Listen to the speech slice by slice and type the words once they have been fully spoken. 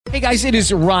Hey guys, it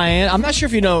is Ryan. I'm not sure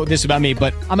if you know this about me,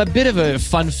 but I'm a bit of a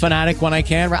fun fanatic when I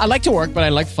can. I like to work, but I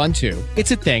like fun too.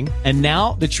 It's a thing. And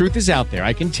now the truth is out there.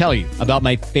 I can tell you about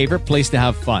my favorite place to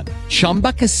have fun.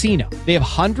 Chumba Casino. They have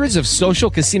hundreds of social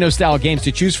casino style games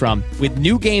to choose from with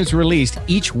new games released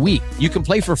each week. You can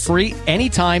play for free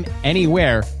anytime,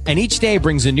 anywhere. And each day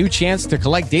brings a new chance to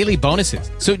collect daily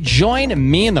bonuses. So join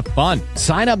me in the fun.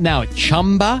 Sign up now at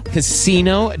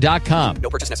ChumbaCasino.com. No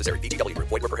purchase necessary. VGW.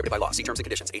 Void where prohibited by law. See terms and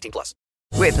conditions. 18 plus.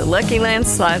 With the Lucky Land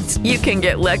Slots, you can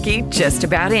get lucky just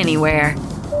about anywhere.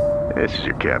 This is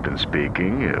your captain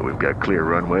speaking. We've got clear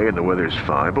runway and the weather's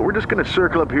fine, but we're just going to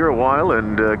circle up here a while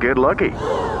and get lucky.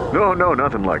 No,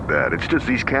 nothing like that. It's just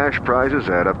these cash prizes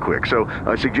add up quick. So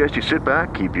I suggest you sit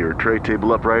back, keep your tray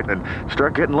table upright, and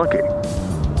start getting lucky.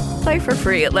 Play for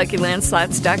free at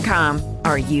LuckyLandSlots.com.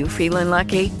 Are you feeling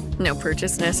lucky? No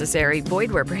purchase necessary.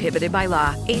 Void where prohibited by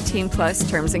law. 18 plus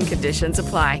terms and conditions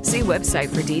apply. See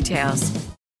website for details.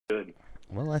 Good.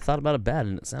 Well, I thought about it bad,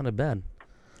 and it sounded bad.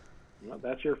 Well,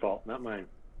 that's your fault, not mine.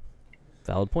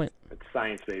 Valid point. It's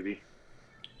science, baby.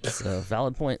 It's a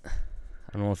valid point. I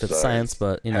don't know if it's science,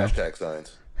 but, you know. Hashtag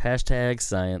science. Hashtag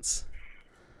science.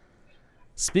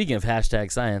 Speaking of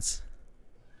hashtag science,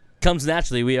 comes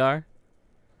naturally, we are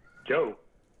Joe.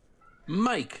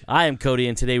 Mike. I am Cody,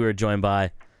 and today we're joined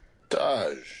by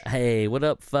Taj. Hey, what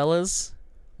up, fellas?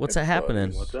 What's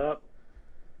happening? What's up?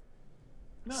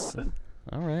 Nothing.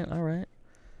 All right.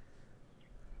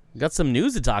 Got some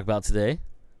news to talk about today,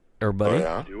 everybody. Oh,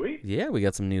 yeah? Do we? Yeah, we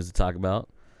got some news to talk about.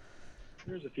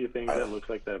 There's a few things that looks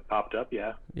like that have popped up,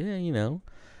 yeah. Yeah, you know.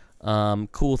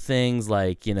 Cool things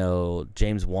like, you know,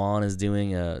 James Wan is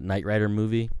doing a Knight Rider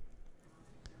movie.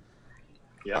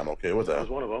 Yeah. I'm okay with That that. was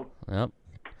one of them. Yep.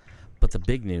 But the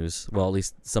big news, well, at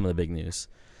least some of the big news.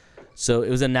 So it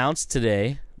was announced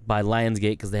today by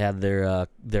Lionsgate because they had their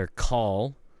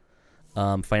call,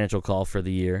 financial call for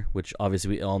the year, which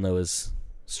obviously we all know is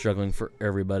struggling for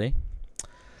everybody.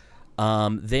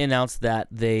 They announced that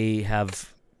they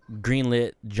have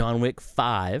greenlit John Wick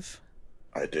 5.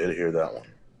 I did hear that one.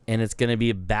 And it's going to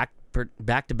be a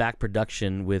back-to-back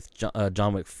production with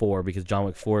John Wick 4 because John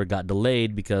Wick 4 got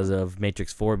delayed because of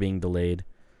Matrix 4 being delayed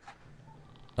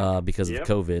because of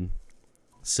COVID.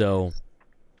 So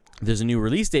there's a new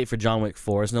release date for John Wick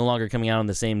 4. It's no longer coming out on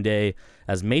the same day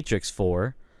as Matrix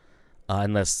 4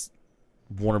 unless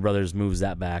Warner Brothers moves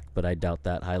that back, but I doubt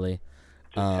that highly.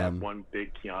 Just have one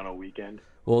big Keanu weekend.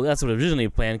 Well, that's what it was originally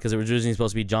planned because it was originally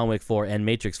supposed to be John Wick 4 and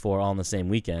Matrix 4 all on the same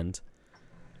weekend.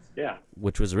 Yeah.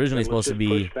 Which was originally supposed to be...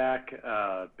 push back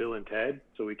Bill and Ted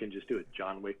so we can just do a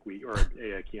John Wick week or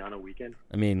a Keanu weekend.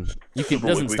 I mean, it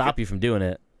doesn't stop you from doing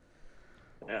it.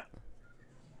 Yeah.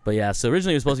 But yeah, so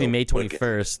originally it was supposed to be May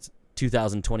 21st,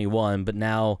 2021, but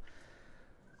now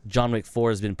John Wick 4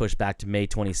 has been pushed back to May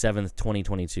 27th,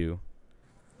 2022.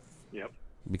 Yep.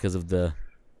 Because of the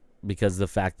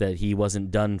fact that he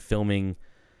wasn't done filming.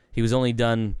 He was only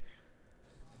done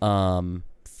 4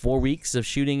 weeks of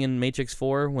shooting in Matrix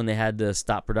 4 when they had to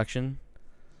stop production.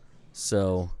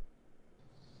 So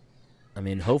I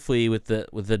mean, hopefully with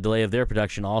the delay of their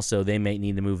production also they may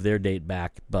need to move their date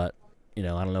back, but you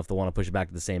know, I don't know if they want to push it back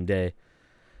to the same day.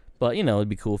 But, you know, it'd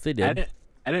be cool if they did.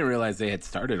 I didn't realize they had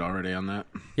started already on that.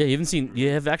 Yeah, you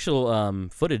have actual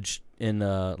footage in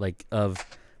of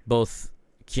both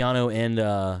Keanu and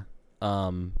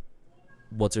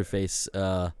what's her face?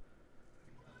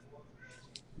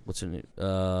 What's her name?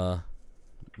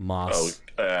 Moss.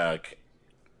 Oh,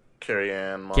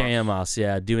 Carrie-Anne Moss. Carrie-Anne Moss,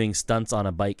 yeah, doing stunts on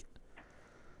a bike.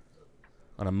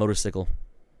 On a motorcycle.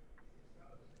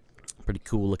 Pretty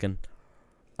cool looking.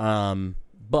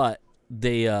 But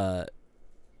they're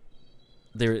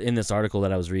in this article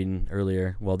that I was reading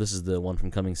earlier. Well, this is the one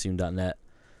from comingsoon.net.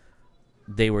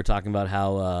 They were talking about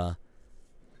how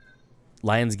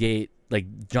Lionsgate,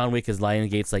 like John Wick is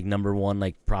Lionsgate's like number one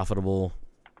like profitable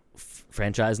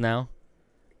franchise now,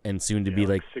 and soon to be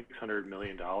like $600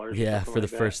 million. Yeah, for the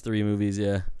first 3 movies.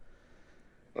 Yeah,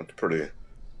 that's pretty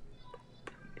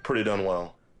done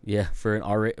well. Yeah, for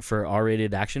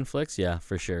R-rated action flicks, yeah,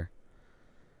 for sure.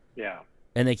 Yeah.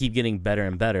 And they keep getting better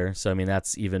and better, so I mean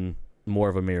that's even more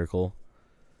of a miracle.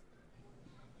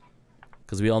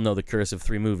 Because we all know the curse of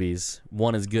 3 movies: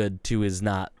 1 is good, 2 is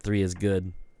not, 3 is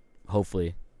good.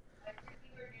 Hopefully.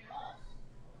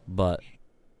 But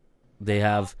they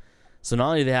have, so not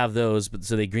only do they have those, but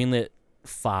so they greenlit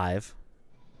 5,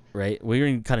 right?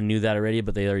 We kind of knew that already,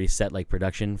 but they already set like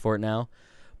production for it now.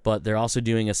 But they're also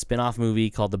doing a spin-off movie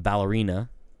called The Ballerina,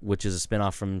 which is a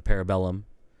spin-off from Parabellum.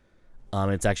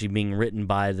 It's actually being written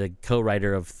by the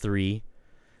co-writer of 3,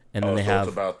 and then they it's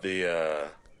about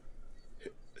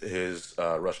his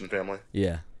Russian family.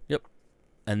 Yeah. Yep.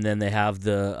 And then they have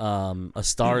the a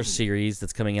Star series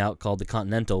that's coming out called The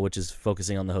Continental, which is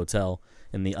focusing on the hotel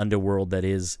and the underworld that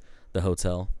is the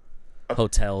hotel.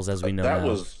 Hotels, as we know that now.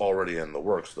 was already in the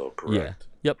works, though, correct?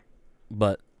 Yeah. Yep.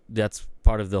 But that's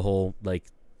part of the whole, like,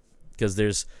 because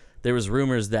there was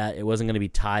rumors that it wasn't going to be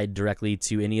tied directly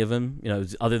to any of them, you know,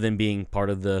 other than being part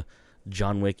of the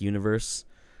John Wick universe.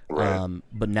 Right.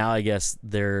 But now I guess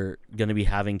they're going to be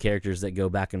having characters that go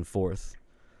back and forth.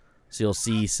 So you'll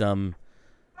see some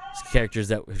characters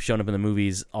that have shown up in the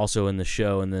movies also in the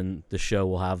show, and then the show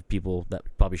will have people that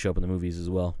probably show up in the movies as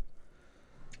well.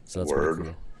 So that's Word. pretty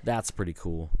cool. That's pretty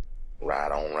cool.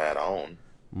 Right on, right on.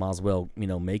 Might as well, you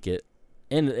know, make it.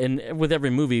 And with every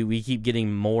movie, we keep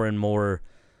getting more and more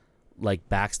like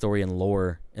backstory and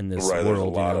lore in this Right, world. there's a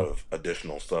lot you know? of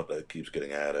additional stuff that keeps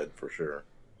getting added, for sure.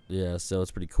 Yeah, so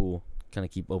it's pretty cool. Kind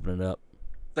of keep opening it up.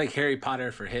 It's like Harry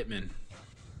Potter for Hitman.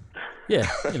 Yeah,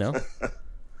 you know.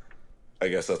 I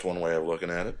guess that's one way of looking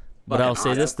at it. But I'll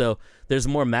say this though: there's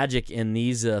more magic in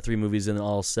these 3 movies than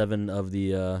all 7 of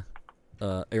the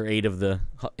or 8 of the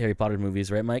Harry Potter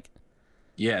movies, right, Mike?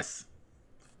 Yes.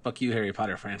 Fuck you, Harry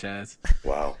Potter franchise.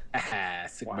 Wow.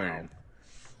 Sick burn.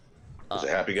 He's a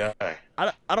happy guy.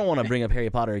 I don't want to bring up Harry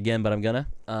Potter again, but I'm gonna,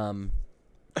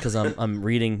 because I'm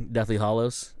reading Deathly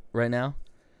Hallows right now.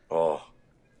 Oh,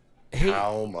 Hey,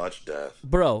 how much death?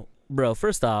 bro,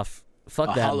 first off,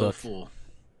 fuck A that hollow book. fool.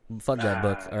 Fuck that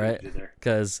book, all right? you there.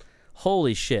 Because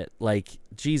holy shit, like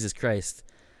Jesus Christ.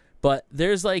 But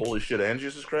there's like, Holy shit, and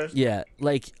Jesus Christ? yeah,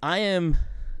 like I am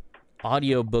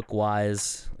audiobook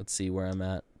wise. Let's see where I'm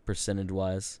at percentage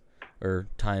wise or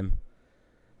time.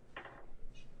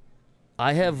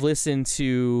 I have listened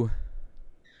to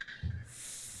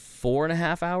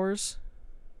 4.5 hours.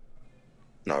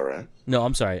 All right. No,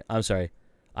 I'm sorry.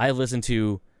 I have listened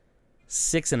to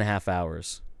 6.5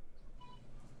 hours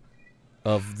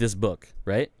of this book,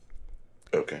 right?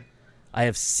 Okay. I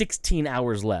have 16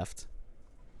 hours left.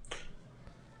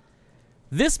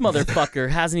 This motherfucker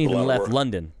hasn't lot even of left work.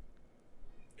 London.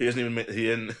 He hasn't even. He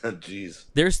didn't. Jeez.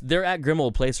 They're at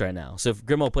Grimmauld Place right now. So if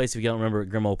Grimmauld Place, if you don't remember what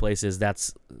Grimmauld Place is,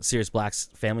 that's Sirius Black's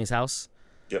family's house.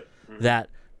 Yep. That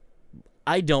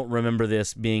I don't remember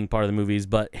this being part of the movies,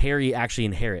 but Harry actually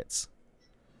inherits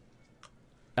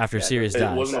after Sirius It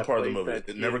dies. wasn't a part of the That movie. place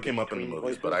It never that came up in the between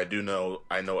movies, but I do know.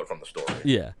 I know it from the story.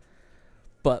 Yeah.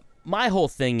 But my whole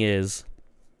thing is,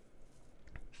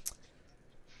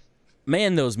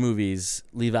 man, those movies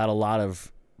leave out a lot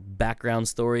of background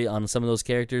story on some of those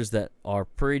characters that are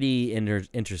pretty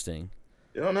interesting.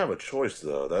 You don't have a choice,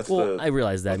 though. That's Well, I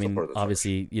realize that. I that's the mean, part that's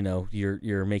obviously, you know,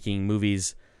 you're making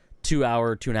movies 2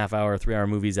 hour, 2.5 hour, 3 hour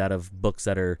movies out of books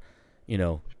that are, you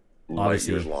know, light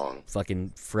obviously years long.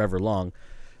 fucking forever long.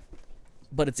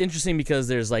 But it's interesting because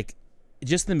there's like,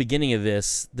 just in the beginning of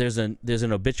this, there's an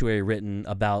obituary written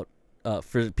about,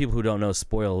 for people who don't know,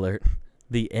 spoiler alert,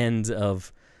 the end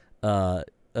of the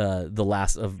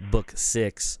last of book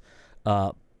 6.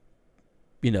 You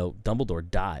know, Dumbledore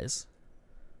dies.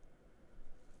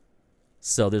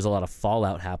 So there's a lot of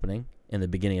fallout happening in the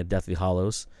beginning of Deathly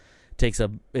Hallows.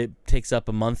 It takes up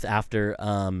a month after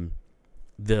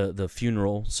the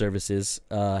funeral services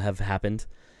have happened.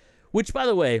 Which, by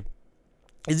the way,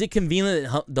 is it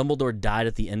convenient that Dumbledore died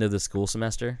at the end of the school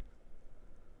semester?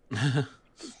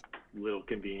 Little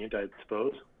convenient, I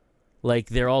suppose. Like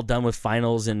they're all done with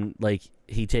finals, and like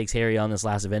he takes Harry on this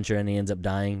last adventure, and he ends up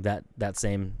dying that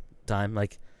same time.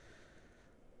 Like,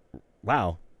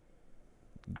 wow,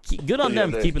 good on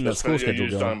them they keeping the just school fin- schedule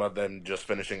You're talking going. about them just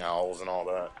finishing Owls and all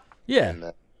that. Yeah,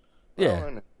 And, yeah. well, I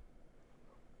mean,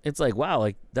 It's like, wow,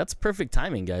 like that's perfect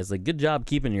timing, guys. Like, good job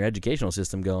keeping your educational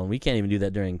system going. We can't even do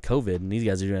that during COVID, and these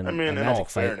guys are doing I mean, a in all magic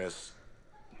fight. fairness,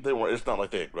 they were. It's not like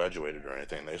they had graduated or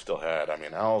anything. They still had. I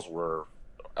mean, Owls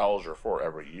are for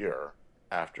every year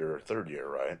after third year,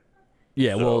 right?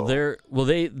 Yeah, well, So-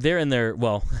 they're in their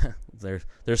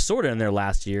they're sort of in their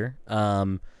last year.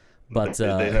 But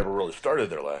They never really started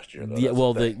their last year, though. yeah, That's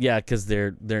well, the thing. because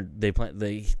they plan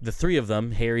the 3 of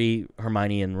them, Harry,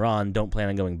 Hermione, and Ron, don't plan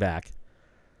on going back.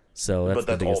 So that's But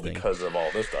that's the all biggest thing. because of all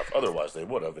this stuff. Otherwise, they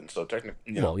would have. And so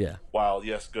technically, Well, yeah. While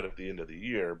yes, good at the end of the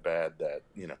year, bad that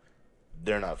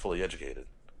they're not fully educated.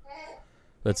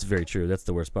 That's very true. That's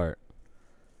the worst part.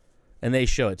 And they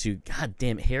show it too. God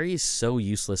damn, Harry is so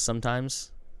useless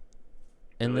sometimes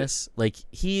in Really? this. Like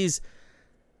he's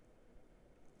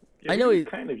Yeah, I know he's he-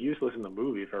 kind of useless in the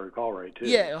movie, if I recall right, too.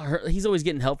 he's always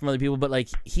getting help from other people, but like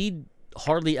he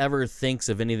hardly ever thinks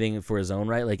of anything for his own,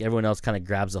 right? Like everyone else kind of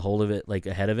grabs a hold of it like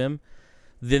ahead of him.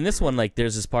 Then this one, like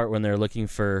there's this part when they're looking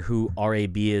for who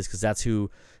RAB is, because that's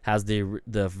who has the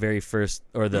very first,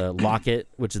 or the locket,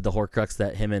 which is the Horcrux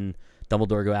that him and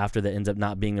Dumbledore go after that ends up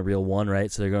not being the real one, right?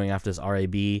 So they're going after this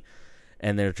RAB,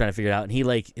 and they're trying to figure it out. And he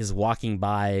like is walking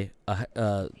by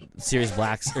Sirius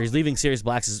Black's, or he's leaving Sirius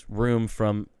Black's room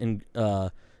from in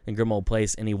Grimmauld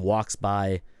Place, and he walks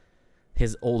by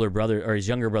his older brother or his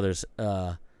younger brother's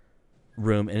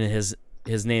room, and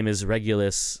his name is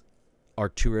Regulus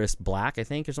Arturus Black, I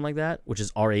think, or something like that, which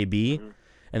is RAB.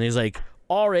 And he's like,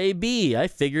 RAB, I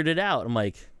figured it out. I'm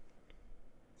like,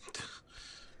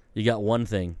 you got one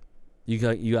thing. You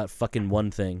got fucking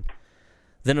one thing.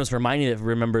 Then it was Hermione that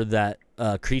remembered that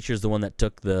Creature's the one that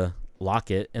took the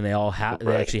locket, and they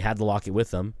actually had the locket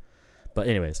with them. But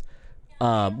anyways, what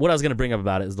I was going to bring up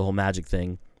about it is the whole magic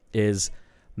thing. Is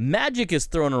magic is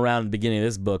thrown around at the beginning of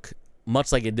this book,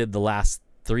 much like it did the last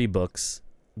 3 books,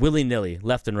 willy-nilly,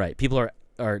 left and right. People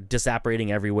are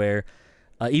disapparating everywhere.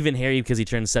 Even Harry, because he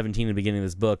turned 17 in the beginning of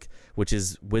this book, which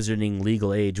is wizarding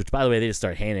legal age, which, by the way, they just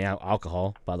start handing out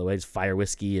alcohol, by the way, just fire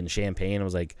whiskey and champagne. I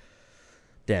was like,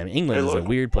 damn, England is a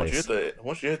weird place.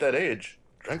 Once you hit that age,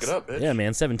 drink it up, bitch. Yeah,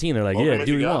 man, 17, they're like, yeah,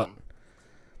 do what you want.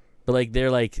 But, like,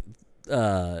 they're like,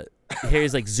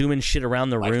 Harry's, like, zooming shit around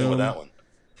the room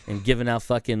and giving out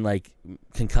fucking, like,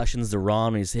 concussions to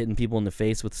Ron when he's hitting people in the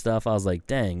face with stuff. I was like,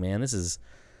 dang, man, this is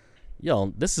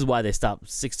why they stopped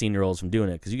 16-year-olds from doing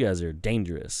it, because you guys are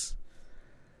dangerous.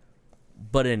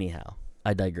 But anyhow,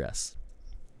 I digress.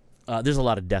 There's a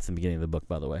lot of death in the beginning of the book,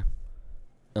 by the way.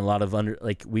 And a lot of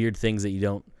weird things that you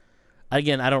don't...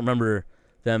 Again, I don't remember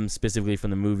them specifically from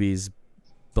the movies,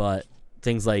 but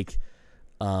things like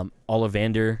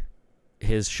Ollivander,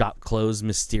 his shop closed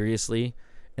mysteriously,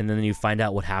 and then you find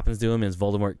out what happens to him, is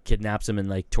Voldemort kidnaps him and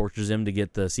like tortures him to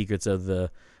get the secrets of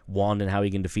the wand and how he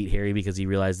can defeat Harry, because he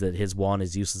realized that his wand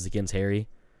is useless against Harry.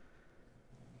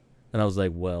 And I was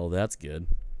like, well, that's good.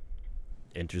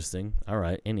 Interesting. All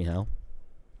right. Anyhow.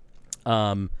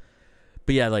 But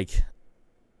yeah, like,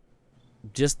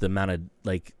 just the amount of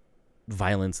like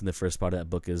violence in the first part of that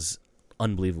book is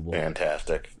unbelievable.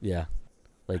 Fantastic. Yeah.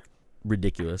 Like,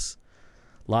 ridiculous.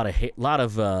 A lot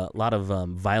of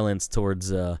violence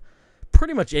towards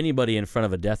pretty much anybody in front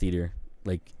of a Death Eater.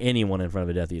 Like, anyone in front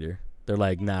of a Death Eater. They're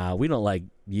like, nah, we don't like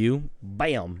you.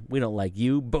 Bam. We don't like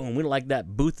you. Boom. We don't like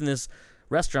that booth in this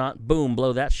restaurant. Boom.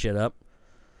 Blow that shit up.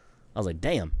 I was like,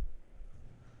 damn.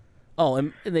 Oh,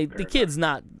 and the kids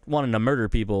not wanting to murder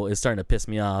people is starting to piss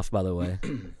me off, by the way.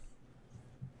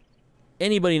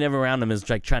 Anybody never around them is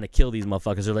like trying to kill these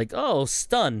motherfuckers. They're like, oh,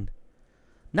 stun.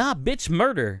 Nah, bitch,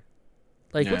 murder.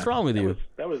 Like, what's wrong with you?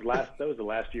 That was the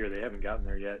last year. They haven't gotten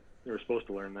there yet. They were supposed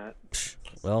to learn that.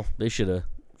 Well, they should have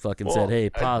fucking said, hey,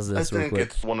 pause this real quick. I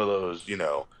think it's one of those,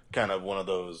 kind of one of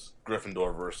those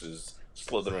Gryffindor versus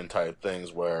Slytherin type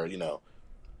things where,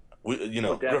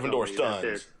 Gryffindor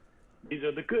stuns. These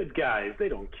are the good guys. They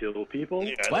don't kill people.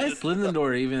 Yeah, why is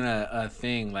Slytherin even a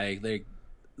thing? Like,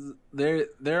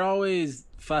 they're always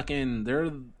fucking...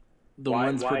 They're the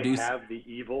ones producing... Why have the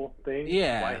evil thing?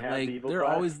 Yeah, why have like, the evil they're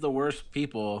class? always the worst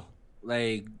people.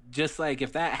 Like, just like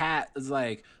if that hat is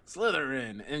like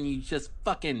Slytherin and you just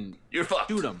fucking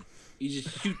shoot them. You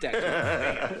just shoot that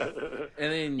kid.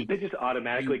 And then they just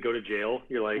automatically go to jail.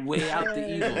 You're like, weigh out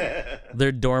the evil.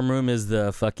 Their dorm room is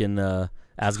the fucking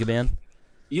Azkaban.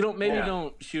 You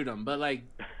don't shoot them, but like,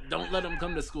 don't let them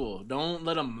come to school. Don't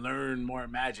let them learn more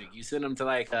magic. You send them to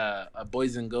like a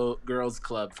boys and girls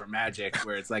club for magic,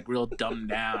 where it's like real dumbed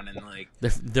down and like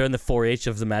they're in the 4-H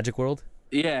of the magic world.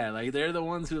 Yeah, like they're the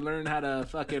ones who learn how to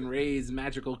fucking raise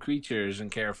magical creatures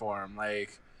and care for them.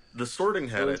 Like, the Sorting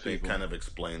Hat, I think, kind of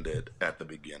explained it at the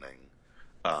beginning,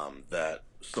 that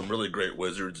some really great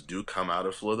wizards do come out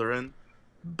of Slytherin,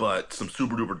 but some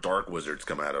super duper dark wizards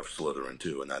come out of Slytherin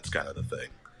too, and that's kind of the thing.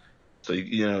 So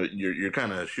you're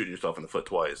kind of shooting yourself in the foot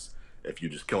twice if you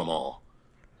just kill them all.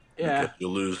 Yeah, because you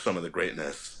lose some of the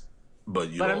greatness, but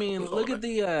I mean, look at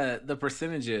the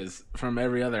percentages from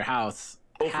every other house.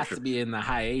 Has to be in the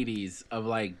high 80s of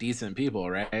like decent people,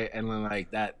 right? And then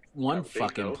like that one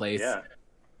fucking place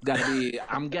got to be,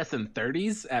 I'm guessing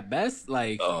 30s at best.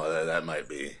 Like, oh, that might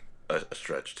be a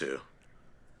stretch too.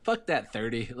 Fuck that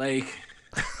 30. Like,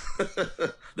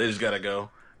 they just gotta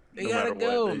go. They gotta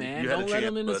go, man. Don't let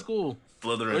them into school.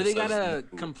 Slytherin, or they gotta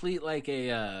complete like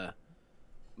a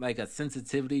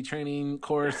sensitivity training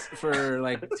course for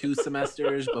like 2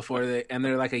 semesters before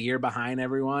they're like a year behind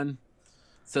everyone.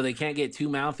 So they can't get too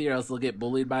mouthy or else they'll get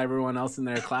bullied by everyone else in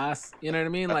their class. You know what I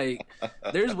mean? Like,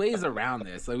 there's ways around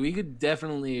this. Like, we could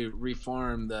definitely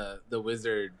reform the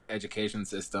wizard education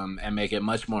system and make it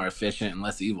much more efficient and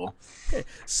less evil.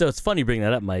 So it's funny you bring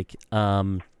that up, Mike.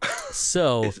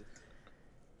 So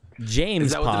James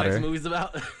Is that Potter. what the next movie's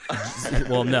about?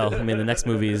 Well, no. I mean, the next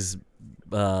movie is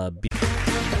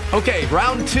Okay,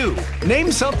 round 2.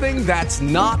 Name something that's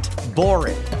not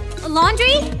boring. A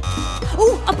laundry?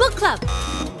 Ooh, a book club.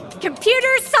 Computer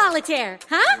solitaire,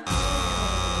 huh?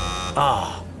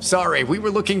 Ah, sorry, we were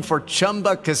looking for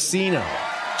Chumba Casino.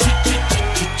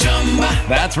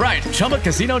 That's right,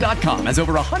 ChumbaCasino.com has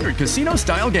over 100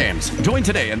 casino-style games. Join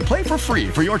today and play for free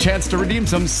for your chance to redeem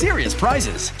some serious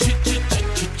prizes.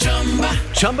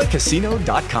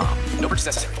 ChumbaCasino.com. No purchase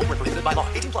necessary. Void where prohibited by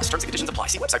law. 18 plus. Terms and conditions apply.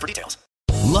 See website for details.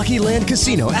 Lucky Land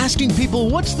Casino, asking people,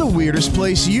 what's the weirdest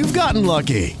place you've gotten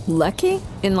lucky? Lucky?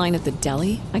 In line at the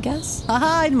deli, I guess?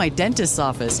 Aha, in my dentist's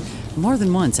office. More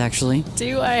than once, actually.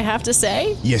 Do I have to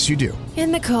say? Yes, you do.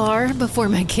 In the car before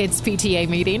my kids' PTA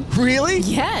meeting. Really?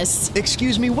 Yes.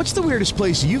 Excuse me, what's the weirdest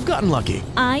place you've gotten lucky?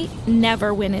 I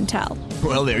never win and tell.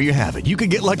 Well, there you have it. You can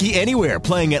get lucky anywhere,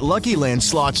 playing at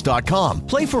LuckyLandSlots.com.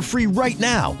 Play for free right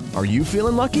now. Are you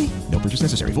feeling lucky? No purchase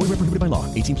necessary. Void where prohibited by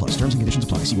law. 18 plus. Terms and conditions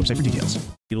apply. See website for details.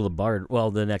 Beetle the Bard.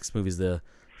 Well, the next movie is the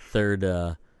third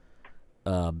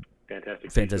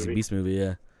Fantastic Beast movie.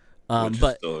 Yeah. Which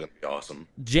but is still gonna be awesome.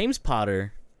 James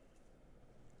Potter,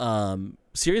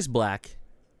 Sirius Black,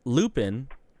 Lupin.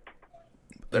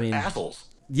 They're assholes.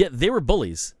 Yeah, they were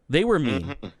bullies. They were mean.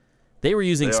 Mm-hmm. They were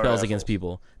using They are spells assholes. against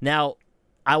people. Now,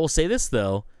 I will say this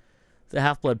though. The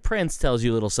Half-Blood Prince tells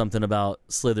you a little something about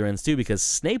Slytherins too, because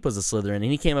Snape was a Slytherin and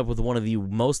he came up with one of the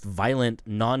most violent,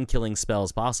 non-killing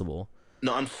spells possible.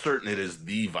 No, I'm certain it is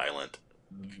the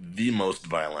most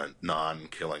violent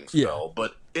non-killing spell. Yeah.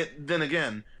 But then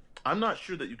again, I'm not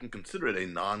sure that you can consider it a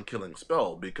non-killing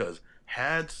spell, because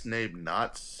had Snape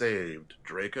not saved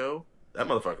Draco, that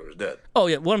motherfucker was dead. Oh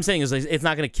yeah, what I'm saying is like, it's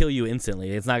not going to kill you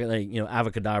instantly. It's not going to,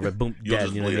 Avocadabra, boom, You'll dead.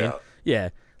 just You know what I bleed mean? out. Yeah,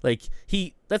 like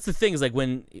that's the thing is like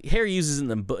when Harry uses in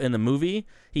the movie,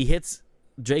 he hits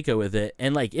Draco with it,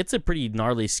 and like it's a pretty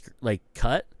gnarly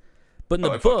cut. But in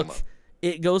the book,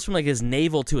 it goes from like his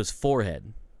navel to his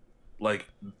forehead. Like,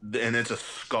 and it's a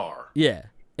scar. Yeah,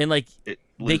 and like It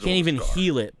they leaves a can't even little scar.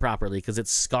 heal it properly because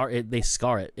it's they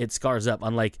scar it. It scars up.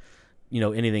 Unlike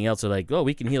anything else, they're like, oh,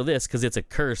 we can heal this because it's a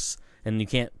curse, and you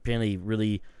can't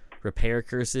really repair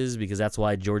curses because that's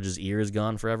why George's ear is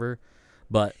gone forever.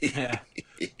 But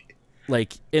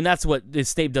like, and that's what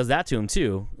Snape does that to him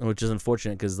too, which is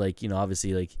unfortunate because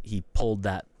obviously like he pulled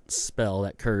that spell,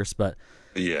 that curse, but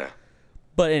Yeah.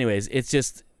 But anyways, it's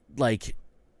just like,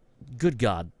 good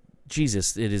God,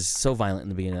 Jesus, it is so violent in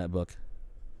the beginning of that book.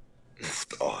 It's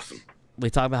awesome. They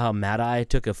talk about how Mad Eye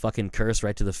took a fucking curse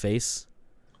right to the face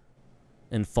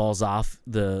and falls off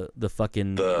the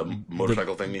fucking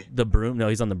motorcycle thingy. The broom. No,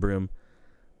 he's on the broom.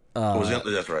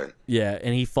 That's right. Yeah,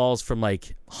 and he falls from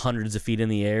like hundreds of feet in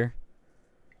the air.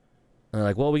 And they're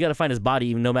like, well, we got to find his body,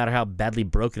 even no matter how badly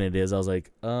broken it is. I was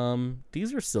like,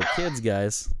 these are still kids,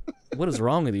 guys. What is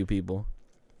wrong with you people?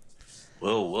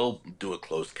 We'll do a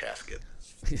closed casket.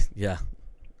 Yeah,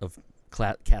 of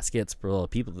caskets for all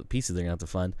the pieces they're gonna have to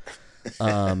find.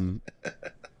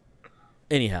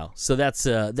 Anyhow, so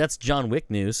that's John Wick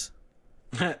news.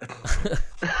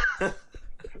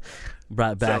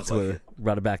 Brought it back to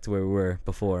where we were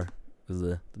before. Was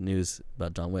the news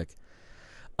about John Wick.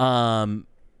 And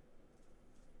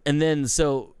then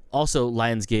so also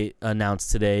Lionsgate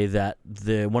announced today that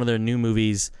one of their new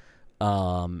movies,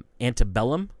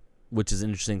 Antebellum, which is an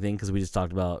interesting thing because we just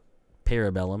talked about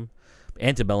Parabellum.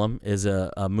 Antebellum is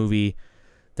a movie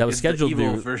that was scheduled the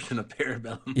evil to version of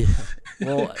Parabellum. Yeah.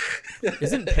 Well,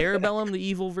 isn't Parabellum the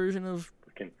evil version of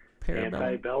Parabellum?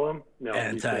 Antebellum? No,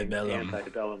 Antebellum.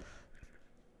 Antebellum.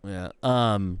 Yeah.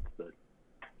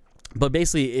 But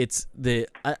basically, it's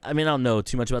I mean, I don't know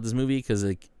too much about this movie because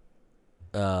like,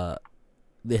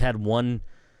 they had one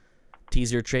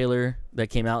teaser trailer that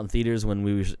came out in theaters when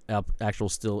we were actually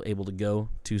still able to go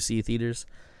to see theaters.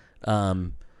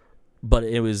 But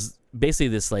it was basically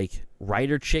this like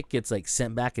writer chick gets like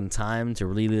sent back in time to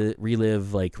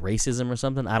relive like racism or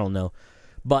something. I don't know.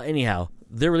 But anyhow,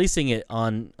 they're releasing it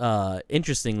on,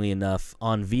 interestingly enough,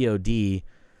 on VOD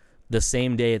the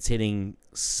same day it's hitting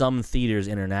some theaters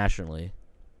internationally.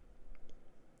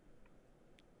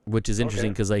 Which is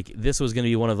interesting because like this was going to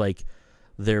be one of like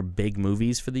their big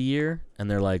movies for the year, and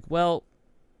they're like, well,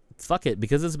 fuck it,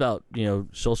 because it's about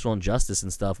social injustice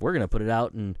and stuff. We're going to put it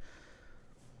out, and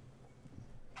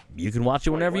you can watch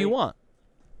it whenever you want.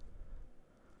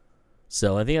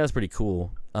 So I think that's pretty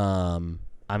cool. I mean,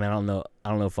 I don't know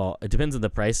if it depends on the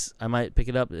price. I might pick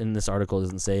it up. In this article, it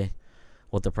doesn't say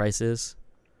what the price is,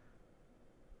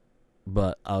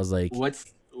 but I was like,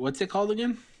 what's it called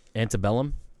again?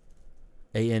 Antebellum.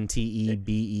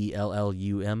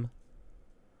 Antebellum.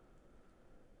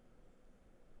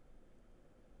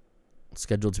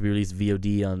 Scheduled to be released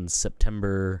VOD on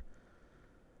September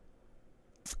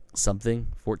something,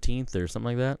 14th or something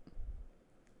like that.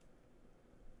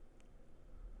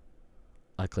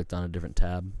 I clicked on a different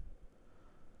tab.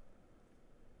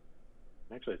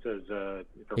 Actually, it says,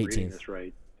 if I'm 18th. reading this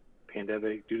right,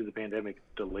 due to the pandemic,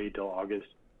 delayed till August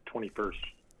 21st.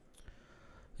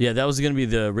 Yeah, that was going to be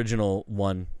the original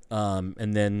one.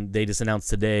 And then they just announced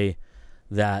today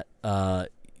that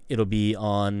it'll be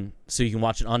on, so you can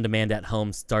watch it on demand at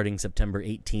home starting September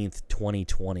 18th,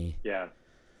 2020. Yeah,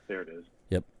 there it is.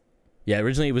 Yep. Yeah,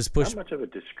 originally it was pushed. Not much of a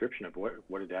description of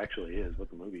what it actually is, what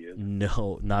the movie is.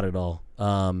 No, not at all.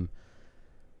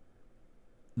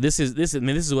 This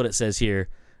is what it says here.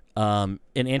 In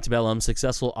Antebellum,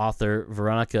 successful author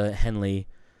Veronica Henley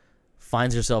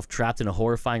finds herself trapped in a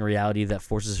horrifying reality that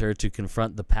forces her to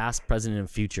confront the past, present, and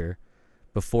future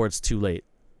before it's too late.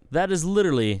 That is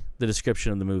literally the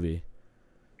description of the movie.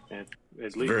 And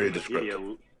at least very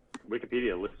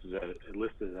Wikipedia lists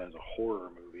it as a horror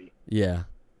movie. Yeah.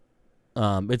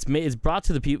 It's brought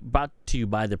to you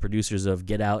by the producers of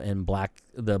Get Out and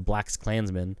the Black's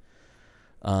Klansman.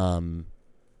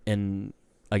 And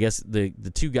I guess the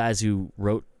two guys who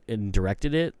wrote and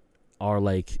directed it are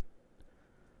like,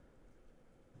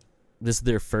 this is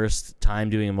their first time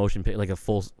doing a motion like a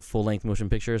full length motion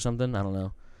picture or something. I don't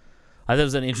know. I thought it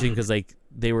was interesting because like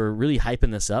they were really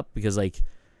hyping this up because like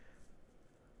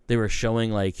they were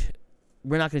showing like,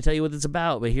 we're not going to tell you what it's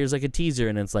about, but here's like a teaser,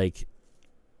 and it's like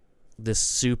this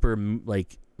super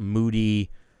like moody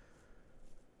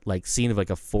like scene of like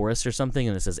a forest or something,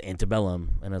 and it says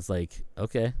Antebellum, and it's like,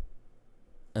 okay.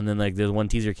 And then like the one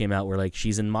teaser came out where like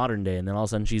she's in modern day, and then all of a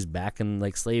sudden she's back in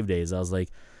like slave days. I was like,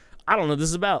 I don't know what this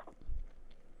is about.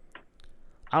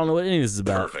 I don't know what any of this is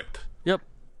about. Perfect. Yep.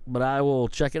 But I will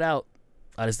check it out.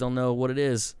 I just don't know what it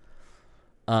is.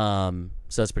 So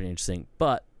that's pretty interesting.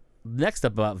 But next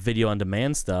up about video on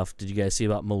demand stuff, did you guys see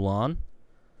about Mulan?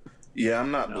 Yeah,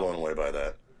 I'm not blown away by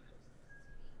that.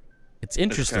 It's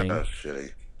interesting. It's kind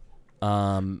of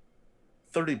shitty.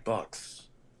 $30.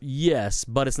 Yes,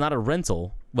 but it's not a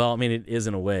rental. Well, I mean, it is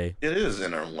in a way. It is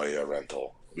in a way a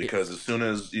rental because as soon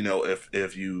as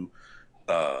if you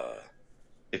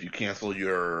cancel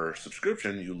your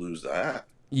subscription, you lose that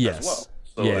yes. as well.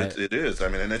 So yeah. it is. I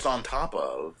mean, and it's on top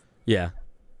of. Yeah.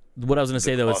 What I was going to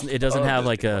say though, it doesn't have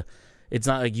like Disney. It's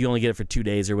not like you only get it for 2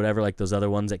 days or whatever, like those other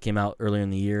ones that came out earlier in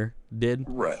the year did.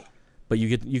 Right. But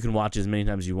you can watch as many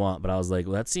times as you want. But I was like,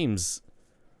 well, that seems.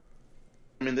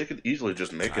 I mean, they could easily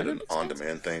just make it an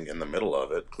on-demand thing in the middle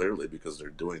of it, clearly, because they're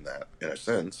doing that in a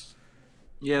sense.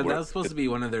 Yeah, that was supposed to be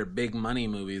one of their big money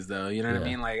movies, though. You know what I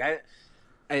mean? Like, I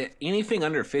anything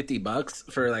under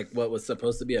 $50 for like what was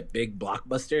supposed to be a big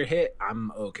blockbuster hit,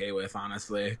 I'm okay with,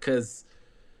 honestly, because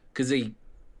they,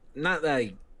 not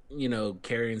like,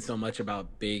 caring so much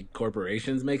about big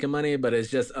corporations making money, but it's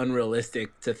just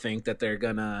unrealistic to think that they're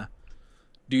gonna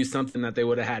do something that they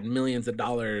would have had millions of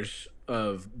dollars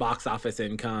of box office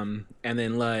income and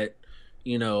then let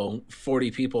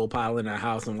 40 people pile in a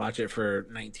house and watch it for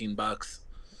 $19.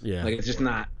 Yeah, like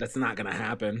that's not gonna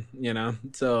happen.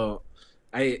 So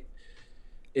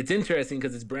it's interesting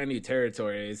because it's brand new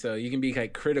territory, so you can be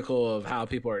like critical of how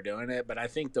people are doing it, but I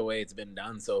think the way it's been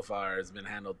done so far has been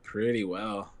handled pretty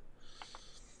well.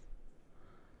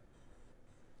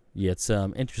 Yeah, it's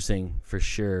interesting for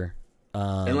sure.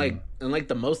 And like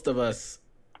the most of us,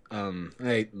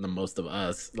 like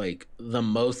the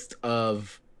most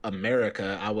of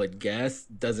America, I would guess,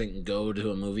 doesn't go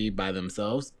to a movie by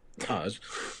themselves. Gosh,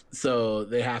 so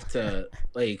they have to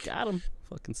like got him.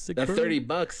 Fucking sick. That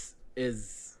 $30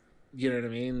 is, you know what I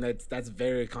mean? That's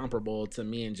very comparable to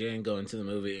me and Jan going to the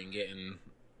movie and getting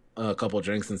a couple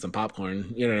drinks and some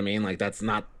popcorn. You know what I mean? Like that's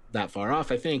not that far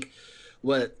off. I think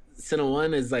what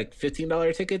Cine1 is like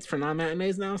 $15 tickets for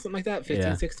non-matinees now, something like that,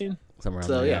 15, 16. Somewhere around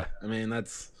so there, yeah, I mean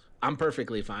I'm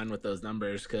perfectly fine with those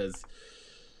numbers because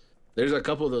there's a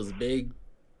couple of those big.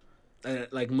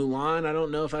 Like Mulan, I don't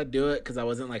know if I'd do it because I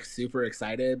wasn't like super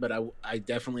excited, but I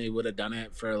definitely would have done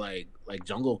it for like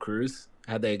Jungle Cruise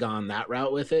had they gone that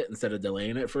route with it instead of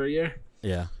delaying it for a year.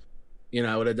 Yeah,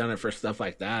 I would have done it for stuff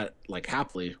like that. Like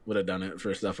happily would have done it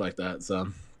for stuff like that. So,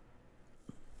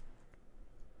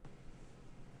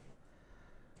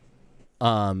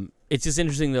 it's just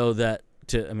interesting though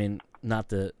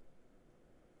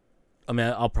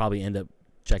I'll probably end up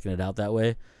checking it out that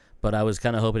way, but I was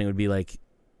kind of hoping it would be like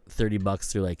 $30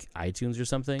 through like iTunes or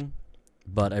something,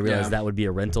 but I realized that would be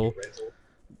a rental,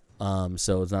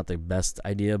 so it's not the best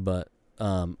idea. But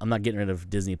I'm not getting rid of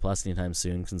Disney Plus anytime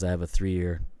soon since I have a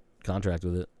 3-year contract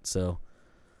with it. So,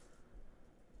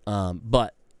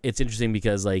 but it's interesting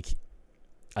because like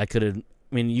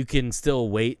you can still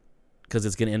wait because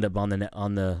it's gonna end up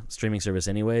on the streaming service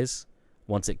anyways.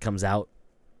 once it comes out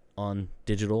on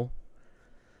digital.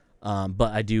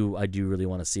 But I do really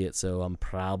want to see it, so I'm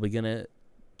probably gonna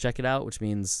check it out, which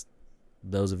means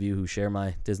those of you who share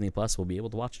my Disney Plus will be able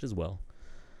to watch it as well.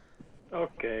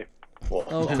 Okay.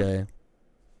 Okay.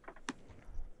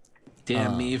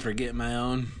 Damn me for getting my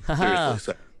own.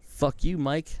 Seriously, Fuck you,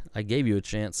 Mike. I gave you a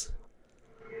chance.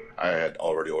 I had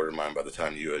already ordered mine by the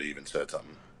time you had even said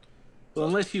something. Well,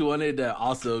 unless you wanted to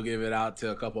also give it out to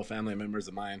a couple family members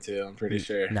of mine too, I'm pretty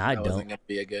sure. Nah, I that don't. wasn't gonna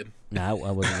be a good. Nah, I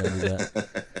wasn't gonna do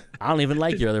that. I don't even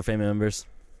like your other family members.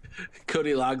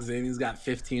 Cody logs in. He's got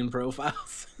 15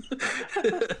 profiles.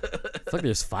 Fuck,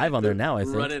 there's 5 on there now, I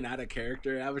think. Running out of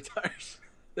character avatars.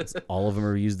 All of them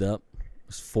are used up.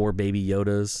 There's 4 baby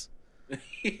Yodas.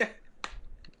 Yeah.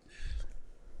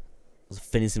 There's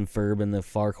Phineas and Ferb in the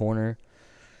far corner.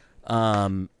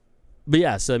 But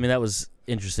yeah, so I mean that was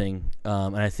interesting,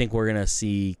 and I think we're gonna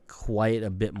see quite a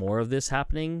bit more of this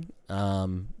happening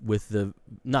with the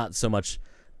not so much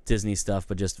Disney stuff,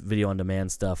 but just video on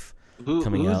demand stuff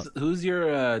coming out. Who's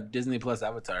your Disney Plus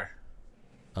avatar?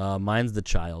 Mine's the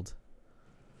child.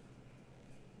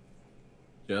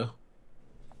 Joe?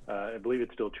 I believe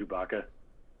it's still Chewbacca.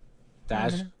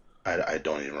 Dash? I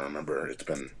don't even remember. It's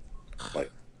been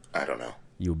like, I don't know.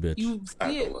 You bitch. You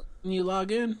see it when you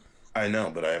log in? I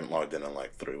know, but I haven't logged in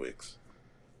like 3 weeks.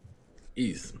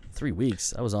 Ease. 3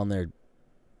 weeks. I was on there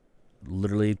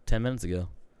literally 10 minutes ago.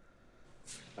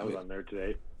 I was on there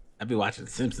today. I'd be watching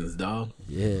Simpsons, dog.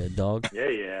 Yeah, dog. Yeah,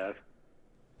 you have.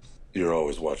 You're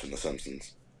always watching The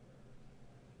Simpsons.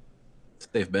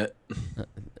 Safe bet.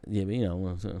 Yeah, but you know.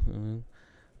 What's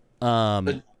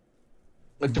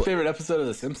your favorite episode of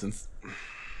The Simpsons?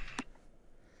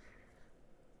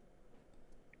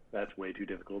 That's way too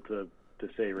difficult to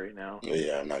say right now.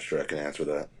 Yeah, I'm not sure I can answer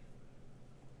that.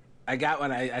 I got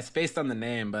one. I spaced on the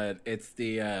name, but it's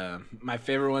the my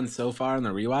favorite one so far on the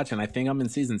rewatch, and I think I'm in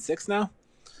season 6 now.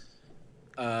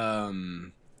 Oh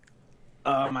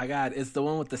my god, it's the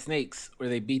one with the snakes where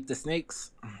they beat the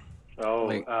snakes.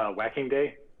 Oh, Whacking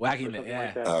Day. Whacking Day,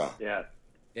 yeah. Like yeah.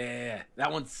 Yeah,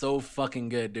 that one's so fucking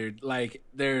good, dude. Like,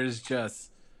 there's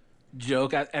just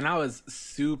joke, and I was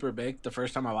super baked the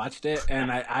first time I watched it, and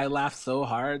I laughed so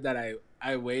hard that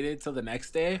I waited till the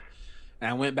next day, and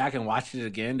I went back and watched it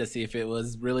again to see if it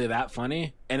was really that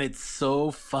funny, and it's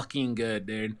so fucking good,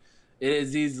 dude. It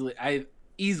is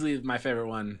easily my favorite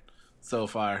one so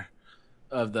far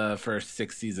of the first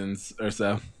 6 seasons or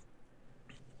so.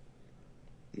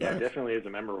 Yeah, it definitely is a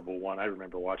memorable one. I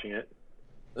remember watching it.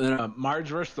 Marge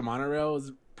vs. the Monorail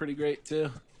was pretty great too.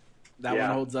 That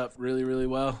one holds up really, really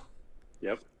well.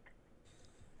 Yep.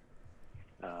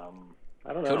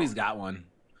 I don't know. Cody's got one.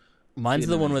 Mine's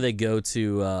the one where they go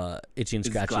to Itchy and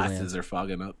Scratchy Land. His glasses are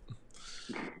fogging up.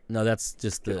 No, that's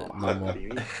just the normal.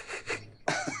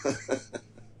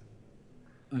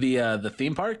 The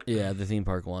theme park? Yeah, the theme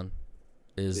park one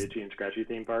is the Itchy and Scratchy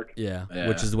theme park. Yeah,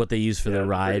 which is what they use for the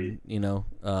ride, you know,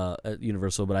 at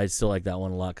Universal. But I still like that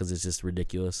one a lot because it's just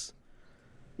ridiculous.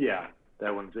 Yeah,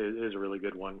 that one is a really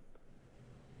good one.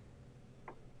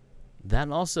 That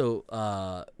and also,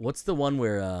 what's the one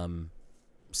where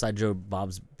Sideshow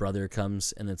Bob's brother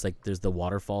comes and it's like there's the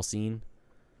waterfall scene?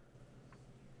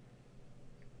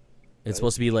 It's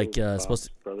supposed to be like supposed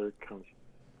to. Brother comes.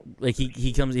 Like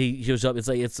he comes, he shows up. It's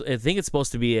like I think it's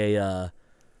supposed to be a.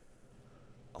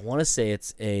 I want to say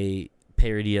it's a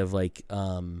parody of like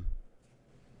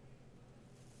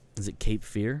is it Cape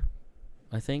Fear?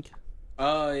 I think.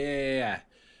 Oh yeah.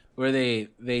 Where they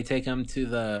take him to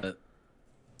the.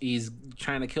 He's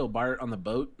trying to kill Bart on the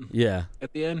boat. Yeah.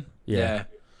 At the end. Yeah.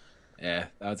 Yeah,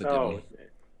 that was a good one.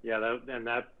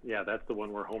 Yeah, that's the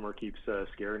one where Homer keeps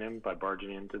scaring him by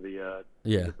barging into the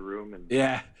room and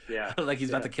yeah, like he's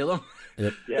about to kill him.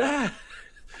 Yep. Yeah.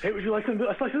 Hey, would you like a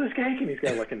slice of this cake? And he's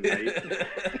got like a knife.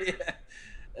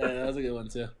 That was a good one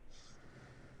too.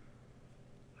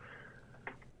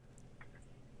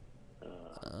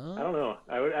 I don't know.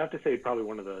 I would have to say probably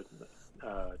one of the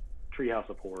Treehouse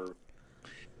of Horror.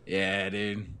 Yeah,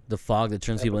 dude. The fog that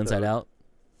turns people inside out.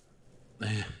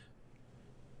 I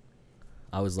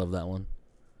always love that one.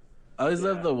 I always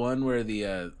love the one where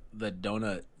the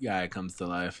donut guy comes to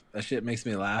life. That shit makes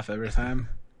me laugh every time.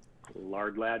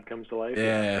 Lard Lad comes to life.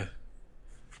 Yeah.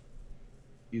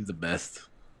 He's the best.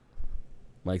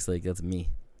 Mike's like, that's me.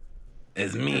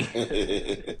 It's me.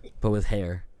 But with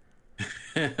hair.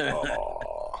 You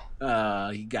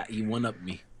one up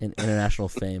me. And international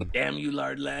fame. Damn you,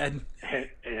 Lard Lad.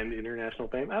 And international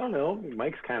fame. I don't know.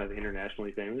 Mike's kind of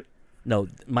internationally famous. No,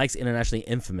 Mike's internationally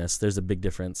infamous. There's a big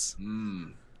difference.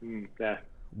 Yeah.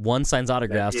 One signs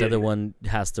autographs, the other one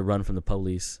has to run from the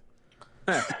police.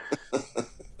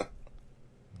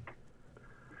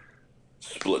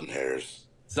 Splitting hairs.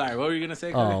 Sorry, what were you gonna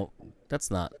say, Cody? Oh, that's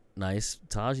not nice.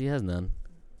 Taj, he has none.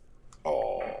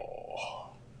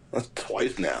 Oh, that's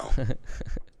twice now.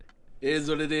 It is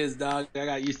what it is, dog. I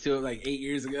got used to it like 8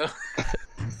 years ago.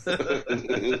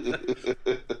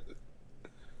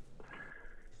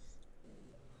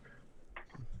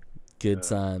 Good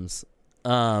times.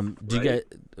 Do you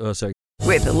get? Oh, sorry.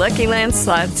 With the Lucky Land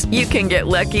Slots, you can get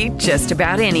lucky just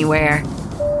about anywhere.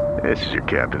 This is your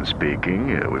captain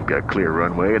speaking. We've got clear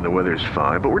runway and the weather's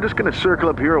fine, but we're just going to circle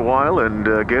up here a while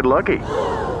and get lucky.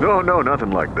 No,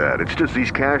 nothing like that. It's just these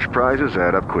cash prizes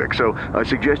add up quick. So I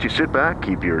suggest you sit back,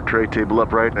 keep your tray table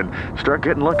upright, and start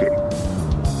getting lucky.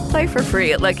 Play for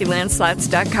free at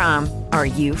LuckyLandSlots.com. Are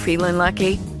you feeling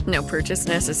lucky? No purchase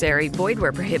necessary. Void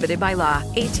where prohibited by law.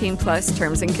 18 plus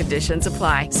terms and conditions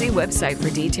apply. See website for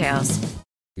details.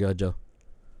 Go ahead, Joe.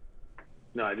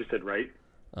 No, I just said right.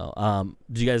 Oh,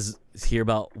 did you guys hear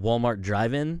about Walmart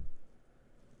Drive-In?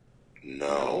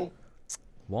 No.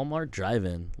 Walmart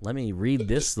Drive-In. Let me read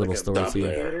this little story to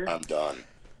you. I'm done.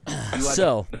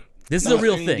 So, this is a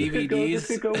real thing. This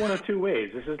could go one of two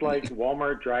ways. This is like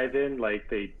Walmart Drive-In, like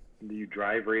you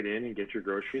drive right in and get your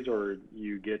groceries, or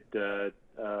you get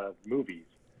movies.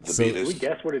 So, can we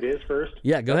guess what it is first?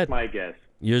 Yeah, go ahead. That's my guess.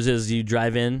 Yours is you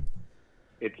drive in?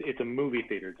 It's a movie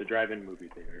theater. It's a drive-in movie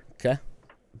theater. Okay.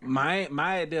 My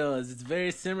ideal is it's very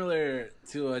similar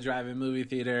to a drive-in movie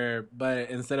theater, but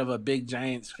instead of a big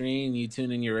giant screen, you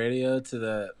tune in your radio for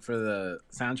the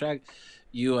soundtrack.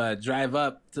 You drive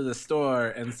up to the store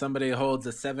and somebody holds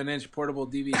a 7-inch portable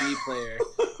DVD player,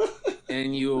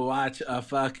 and you watch a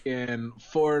fucking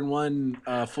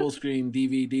 4-in-1 full screen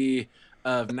DVD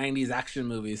of 90s action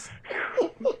movies.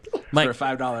 Mike, for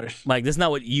 $5. Mike, this is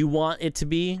not what you want it to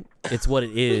be. It's what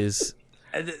it is.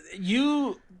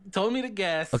 You told me to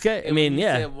guess. Okay, I mean,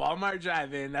 yeah. Said Walmart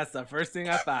Drive-In. That's the first thing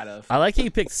I thought of. I like how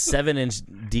you picked 7-inch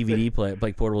DVD player,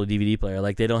 like portable DVD player.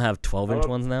 Like they don't have 12-inch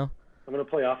ones now. I'm going to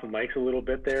play off of Mike's a little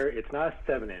bit there. It's not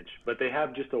a 7-inch, but they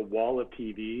have just a wall of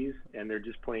TVs, and they're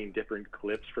just playing different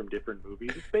clips from different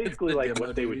movies. It's basically like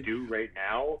what they would do right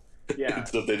now. Yeah.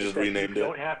 Except they just renamed it.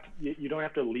 You don't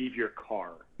have to leave your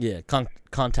car. Yeah,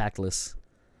 contactless.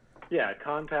 Yeah,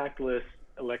 contactless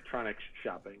electronic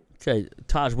shopping. Okay,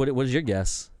 Taj, what is your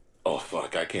guess? Oh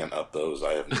fuck, I can't up those.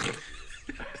 I have.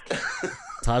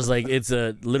 Taj's like it's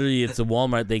a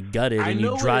Walmart they gutted and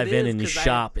you drive in and you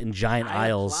shop in giant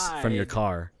aisles from your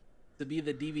car. To be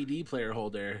the DVD player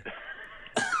holder,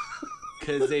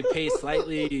 because they pay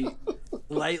slightly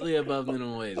above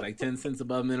minimum wage, like 10 cents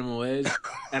above minimum wage,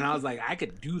 and I was like, I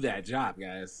could do that job,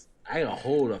 guys. I can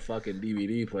hold a fucking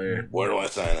DVD player. Where do I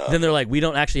sign up? Then they're like, we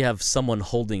don't actually have someone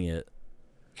holding it.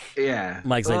 Yeah.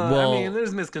 Mike's like, well, I mean,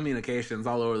 there's miscommunications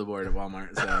all over the board at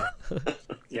Walmart, so.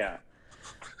 Yeah.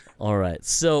 All right.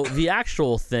 So the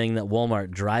actual thing that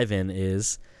Walmart Drive-In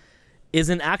is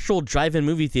an actual drive-in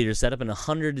movie theater set up in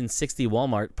 160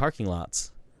 Walmart parking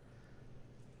lots.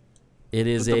 It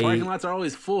is the parking lots are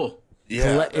always full.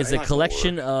 Yeah, it's a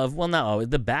collection of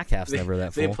the back half's never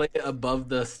that full. They play it above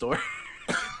the store.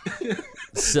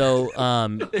 So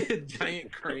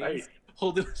giant cranes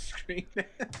holding a screen.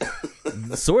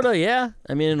 Sorta, yeah.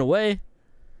 I mean, in a way.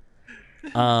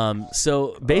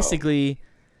 So basically,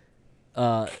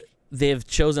 they have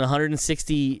chosen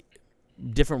 160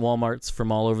 different Walmarts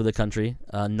from all over the country.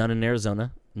 None in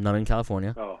Arizona, none in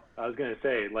California. Oh, I was gonna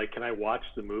say, like, can I watch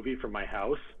the movie from my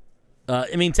house?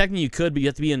 I mean, technically you could, but you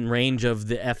have to be in range of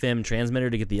the FM transmitter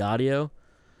to get the audio.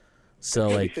 So,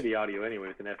 like, shitty audio anyway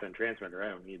with an FM transmitter. I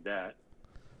don't need that.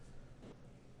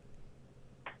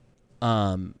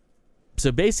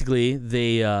 So basically,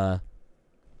 they're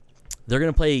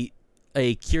gonna play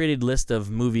a curated list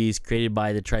of movies created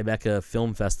by the Tribeca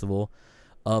Film Festival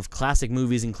of classic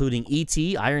movies including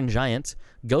E.T., Iron Giant,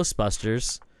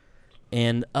 Ghostbusters,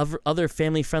 and other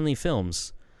family-friendly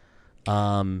films.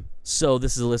 So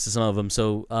this is a list of some of them.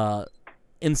 So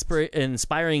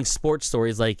inspiring sports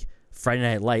stories like Friday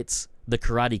Night Lights, The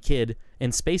Karate Kid,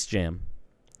 and Space Jam.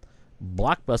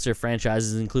 Blockbuster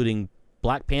franchises including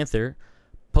Black Panther,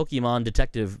 Pokemon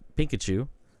Detective Pikachu,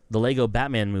 the Lego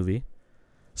Batman movie,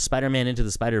 Spider-Man Into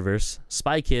the Spider-Verse,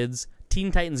 Spy Kids,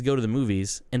 Teen Titans Go to the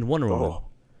Movies, and Wonder Woman.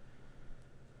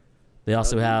 They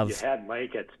also have... You had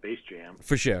Mike at Space Jam.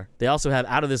 For sure. They also have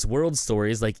out-of-this-world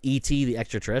stories like E.T. the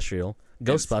Extraterrestrial,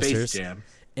 Ghostbusters,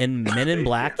 and Men in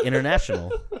Black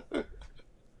International.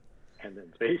 And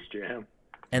then Space Jam.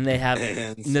 And they have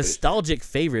nostalgic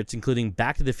favorites including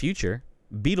Back to the Future,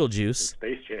 Beetlejuice,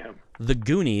 Space Jam, The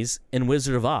Goonies, and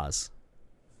Wizard of Oz.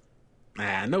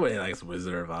 Nobody likes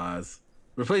Wizard of Oz.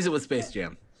 Replace it with Space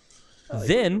Jam.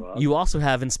 Then you also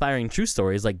have inspiring true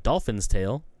stories like Dolphin's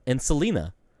Tale and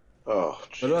Selena. Oh,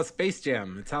 what about Space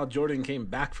Jam? It's how Jordan came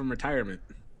back from retirement.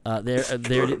 They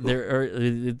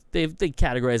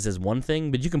categorize as one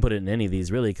thing, but you can put it in any of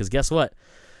these really, because guess what?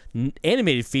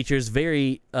 Animated features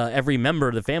every member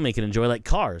of the family can enjoy, like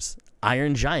Cars,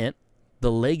 Iron Giant,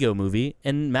 the Lego Movie,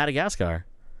 and Madagascar,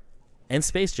 and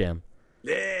Space Jam.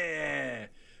 Yeah.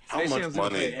 How Space much Jam's gonna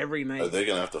play money every night. are they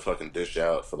gonna have to fucking dish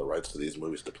out for the rights to these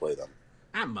movies to play them?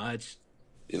 Not much.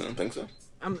 You don't think so?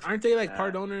 Aren't they like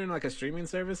part owner in like a streaming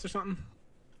service or something?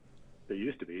 They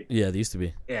used to be. Yeah, they used to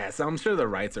be. Yeah, so I'm sure the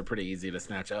rights are pretty easy to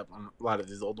snatch up on a lot of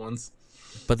these old ones.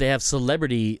 But they have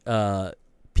celebrity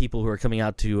people who are coming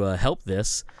out to help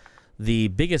this. The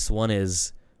biggest one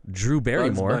is Drew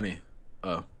Barrymore. Bugs Bunny.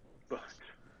 Oh.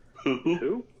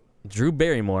 Who? Drew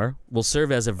Barrymore will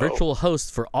serve as a virtual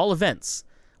host for all events,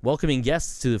 welcoming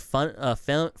guests to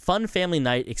the fun family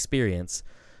night experience.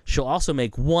 She'll also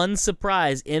make one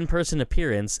surprise in-person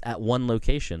appearance at one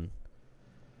location.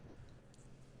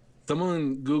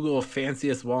 Someone Google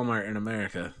fanciest Walmart in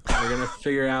America. We're gonna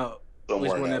figure out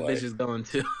which one that bitch is going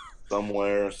to.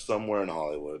 Somewhere in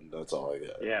Hollywood. That's all I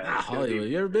got. Yeah, not Hollywood.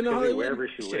 You ever been to Hollywood? Wherever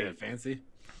she Shit, lives. fancy.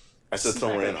 I said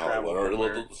somewhere in Hollywood, or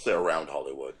let's say around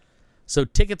Hollywood. So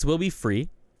tickets will be free.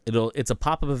 It's a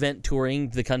pop-up event touring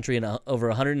the country in over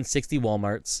 160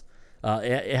 Walmarts.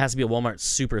 It has to be a Walmart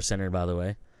super center, by the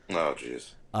way. Oh,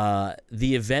 jeez.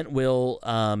 The event will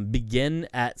begin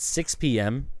at 6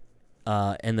 p.m.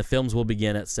 And the films will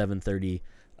begin at 7:30.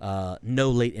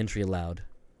 No late entry allowed,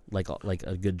 like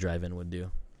a good drive-in would do.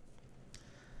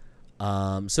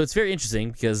 So it's very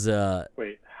interesting because.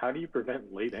 Wait, how do you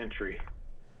prevent late entry?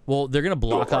 Well, they're gonna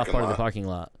block off part of the parking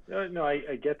lot. No,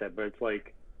 I get that, but it's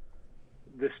like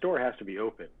the store has to be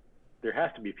open. There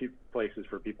has to be places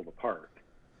for people to park.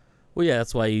 Well, yeah,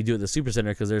 that's why you do it at the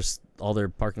Supercenter, because all their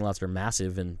parking lots are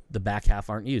massive and the back half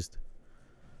aren't used.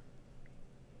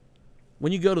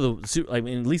 When you go to at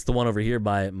least the one over here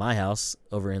by my house,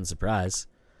 over in Surprise,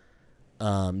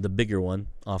 the bigger one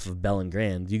off of Bell and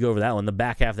Grand, you go over that one, the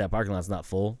back half of that parking lot's not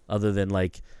full, other than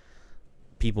like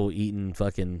people eating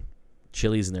fucking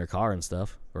Chili's in their car and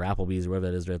stuff, or Applebee's, or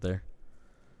whatever that is right there.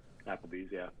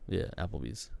 Applebee's, yeah. Yeah,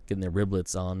 Applebee's. Getting their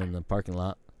riblets on in the parking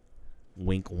lot.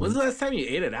 Wink, wink. When's the last time you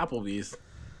ate at Applebee's?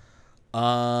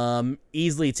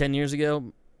 Easily 10 years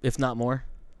ago, if not more.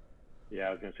 Yeah,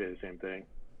 I was gonna say the same thing.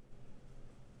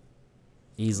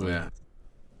 Easily.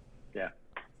 Yeah.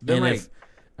 And if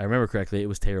I remember correctly, it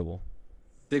was terrible.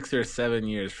 6 or 7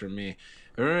 years for me.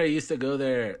 I remember I used to go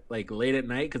there like late at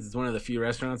night because it's one of the few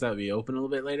restaurants that would be open a little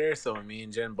bit later. So when me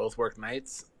and Jen both worked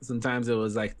nights, sometimes it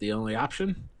was like the only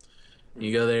option.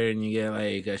 You go there and you get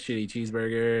like a shitty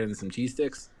cheeseburger and some cheese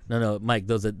sticks. No, Mike,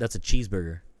 that's a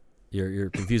cheeseburger. You're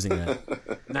confusing that.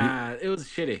 Nah, it was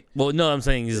shitty. Well, no, what I'm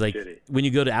saying is like shitty. when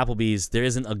you go to Applebee's, there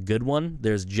isn't a good one.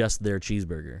 There's just their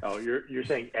cheeseburger. Oh, you're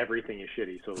saying everything is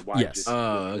shitty, so why Yes. just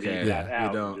Oh, leave okay. that Yeah, out you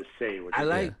and don't. just say what I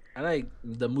you like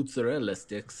the mozzarella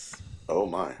sticks. Oh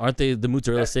my! Aren't they the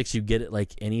mozzarella sticks? You get it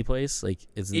like any place. Like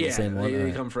it's in the same one. They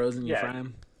Alright. come frozen. You Yeah. fry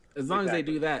them. As long as they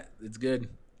do that, it's good.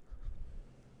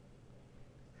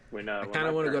 When, I kind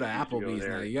of want to go to Applebee's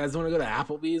now. You guys want to go to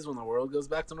Applebee's when the world goes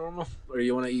back to normal, or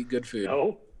you want to eat good food?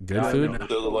 No. Good food.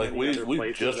 So, like we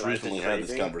places just that I recently think had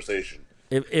this anything. conversation.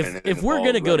 If we're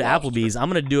gonna go to Applebee's, I'm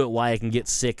gonna do it why I can get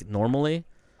sick normally.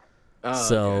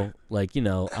 Okay. Like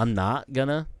I'm not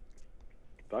gonna.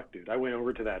 Fuck, dude. I went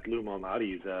over to that Lou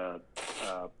Malnati's, I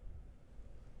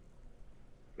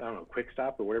don't know, Quick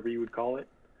Stop or whatever you would call it.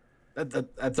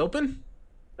 That's open?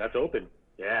 That's open.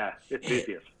 Yeah, it's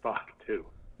busy as fuck, too.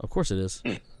 Of course it is.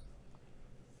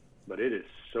 But it is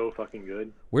so fucking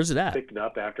good. Where's it at? Picked it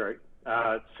up after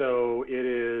so it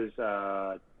is,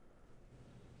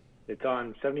 it's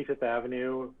on 75th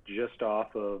Avenue, just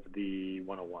off of the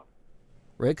 101.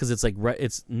 Right, because it's like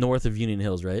it's north of Union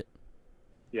Hills, right?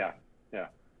 Yeah.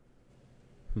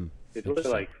 It's only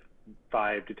Interesting. like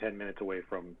 5 to 10 minutes away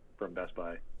from Best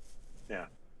Buy. Yeah.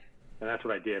 And that's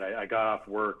what I did. I got off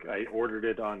work. I ordered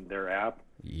it on their app.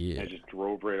 Yeah. I just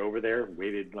drove right over there,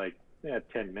 waited like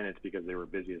 10 minutes because they were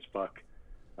busy as fuck,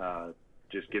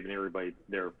 just giving everybody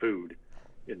their food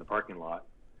in the parking lot.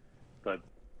 But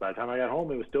by the time I got home,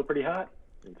 it was still pretty hot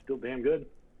and still damn good.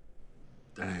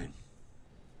 Dang.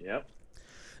 Yep.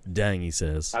 Dang, he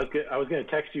says. I was going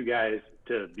to text you guys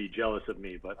to be jealous of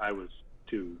me, but I was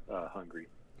too hungry.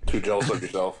 Too jealous of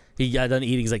yourself. He got done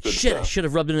eating. He's like, Good shit, I stuff. should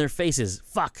have rubbed it in their faces.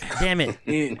 Fuck, damn it.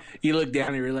 He looked down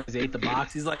and he realized he ate the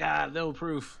box. He's like, no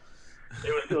proof.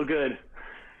 It was still good.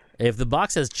 If the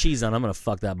box has cheese on, I'm gonna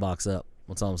fuck that box up.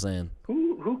 That's all I'm saying.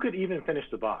 Who could even finish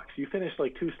the box? You finished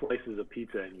like 2 slices of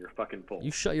pizza and you're fucking full.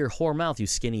 You shut your whore mouth, you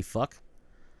skinny fuck.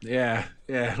 Yeah.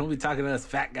 Don't be talking to us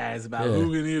fat guys about Yeah.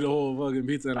 who can eat a whole fucking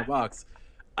pizza in a box.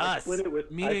 I Us. split it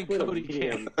with Me I and split a Cody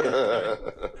medium.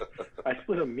 I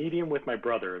split a medium with my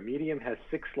brother. A medium has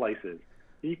 6 slices.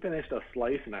 He finished a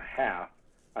slice and a half.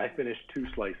 I finished 2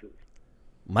 slices.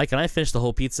 Mike and I finished the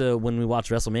whole pizza when we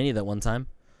watched WrestleMania that one time.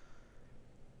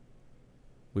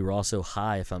 We were all so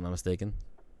high, if I'm not mistaken.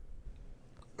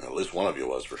 At least one of you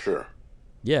was, for sure.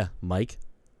 Yeah, Mike.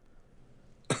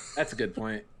 That's a good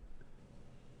point.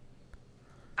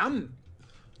 I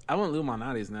want Lou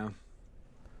Malnati's now.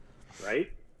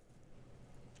 Right?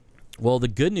 Well, the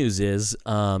good news is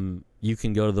you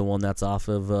can go to the one that's off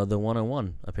of the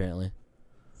 101, apparently.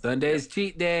 Sunday's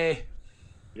cheat day.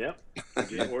 Yep. You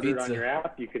just order it on Pizza. your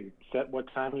app. You can set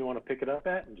what time you want to pick it up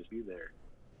at and just be there.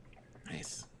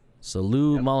 Nice. So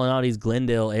Lou Malnati's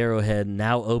Glendale Arrowhead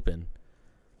now open.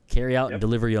 Carry out and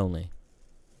delivery only.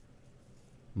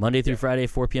 Monday through Friday,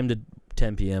 4 p.m. to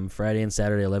 10 p.m. Friday and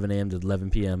Saturday, 11 a.m. to 11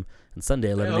 p.m. And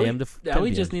Sunday, 11 a.m. to 10 p.m.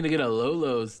 We just need to get a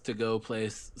Lolo's to go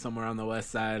place somewhere on the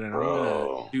west side, and I'm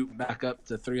gonna shoot back up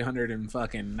to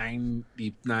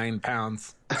 399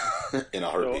 pounds. In a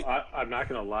So heartbeat. I'm not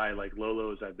gonna lie. Like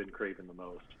Lolo's, I've been craving the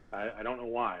most. I don't know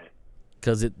why.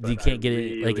 Because you But can't I get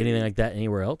it like really- anything like that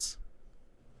anywhere else.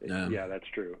 Yeah, that's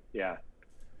true. Yeah.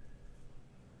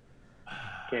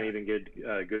 Can't even get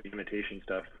good imitation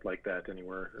stuff like that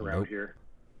anywhere around Nope. here.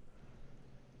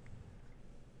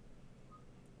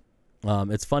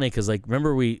 It's funny because like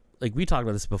remember we talked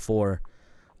about this before,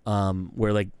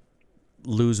 where like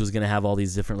Lou's was gonna have all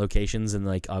these different locations and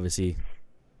like obviously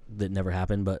that never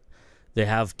happened, but they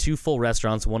have 2 full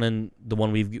restaurants. One in the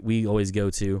one we always go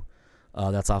to,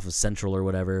 that's off of Central or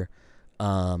whatever,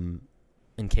 in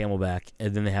Camelback,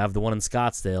 and then they have the one in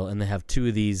Scottsdale, and they have 2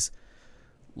 of these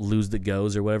Lou's That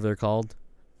Goes or whatever they're called,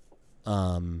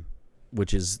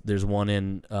 which is there's one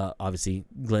in obviously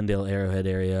Glendale Arrowhead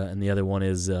area, and the other one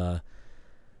is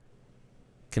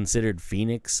considered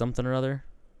Phoenix something or other.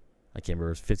 I can't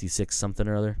remember. It's 56 something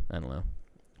or other. I don't know.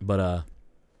 But I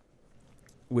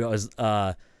was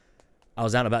out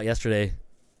and about yesterday,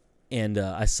 and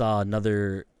I saw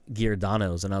another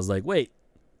Giordano's, and I was like, wait,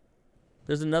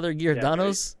 there's another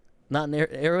Giordano's not in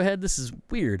Arrowhead? This is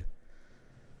weird.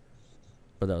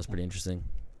 But that was pretty interesting.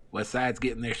 West Side's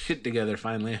getting their shit together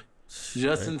finally,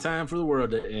 just in time for the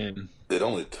world to end. It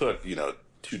only took,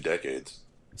 2 decades.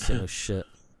 So shit.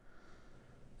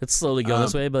 It's slowly going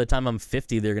this way. By the time I'm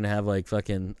 50, they're gonna have like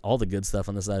fucking all the good stuff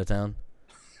on this side of town.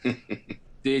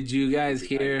 Did you guys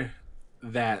hear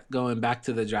that going back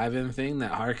to the drive-in thing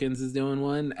that Harkins is doing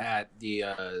one at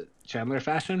the Chandler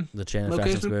Fashion? The Chandler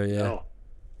location? Fashion Square, yeah. Oh,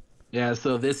 Yeah,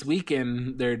 so this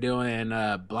weekend they're doing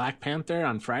Black Panther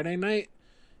on Friday night,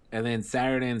 and then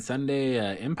Saturday and Sunday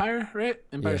Empire, right?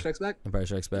 Empire Yeah. Strikes Back. Empire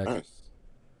Strikes Back. Nice.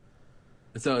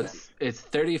 So it's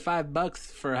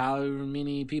 $35 for however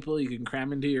many people you can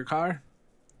cram into your car,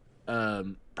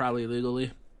 probably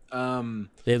legally.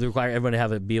 They require everyone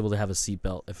to be able to have a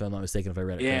seatbelt, if I'm not mistaken, if I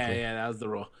read it Yeah, correctly. yeah, that was the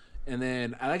rule. And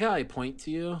then I like how I point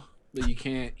to you, but you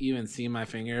can't even see my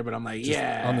finger. But I'm like, Just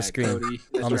yeah, on the screen. Cody,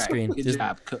 that's On the right. screen. Good Just-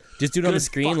 job. Just do it on the Good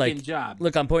screen, like, fucking job.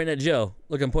 look, I'm pointing at Joe.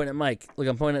 Look, I'm pointing at Mike. Look,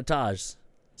 I'm pointing at Taj.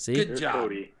 See? Good there's job,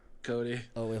 Cody.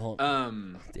 Oh, wait, hold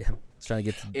on. Damn. I was trying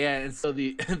to get to... Yeah, and so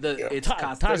it's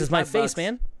cost Taj is my face, $35.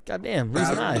 man. God damn,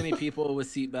 losing However eye. many people with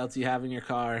seatbelts you have in your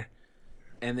car,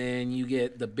 and then you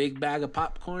get the big bag of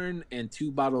popcorn and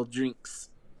 2 bottled drinks,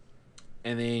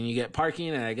 and then you get parking.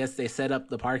 And I guess they set up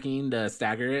the parking to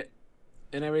stagger it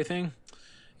and everything,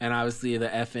 and obviously the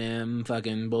FM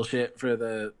fucking bullshit for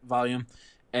the volume.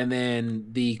 And then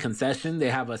the concession, they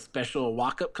have a special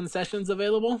walk-up concessions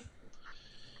available.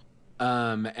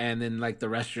 And then like the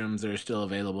restrooms are still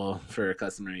available for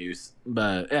customer use.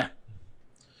 But yeah.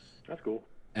 That's cool.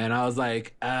 And I was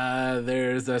like,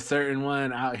 there's a certain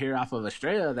one out here off of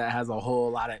Estrella that has a whole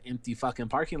lot of empty fucking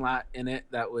parking lot in it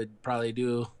that would probably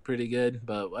do pretty good,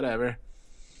 but whatever.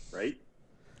 Right?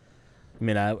 I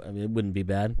mean, it wouldn't be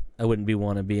bad. I wouldn't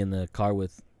want to be in the car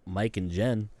with Mike and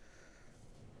Jen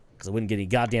because I wouldn't get any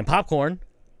goddamn popcorn.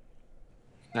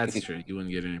 That's true. You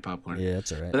wouldn't get any popcorn. Yeah,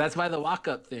 that's all right. But that's why the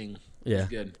walk-up thing Yeah. is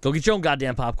good. Go get your own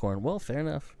goddamn popcorn. Well, fair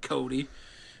enough. Cody.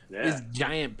 Yeah. This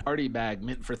giant party bag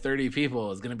meant for 30 people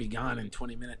is going to be gone in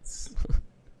 20 minutes.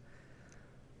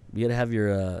 You gotta have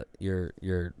your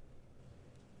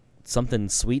something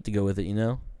sweet to go with it, you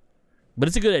know. But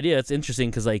it's a good idea. It's interesting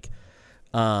because like,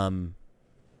 what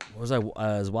was I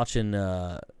was watching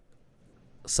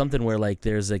something where like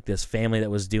there's like this family that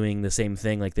was doing the same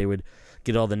thing. Like they would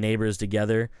get all the neighbors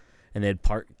together and they'd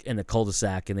park in a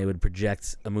cul-de-sac and they would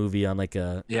project a movie on like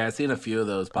a Yeah, I've seen a few of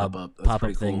those pop up. That's pop-up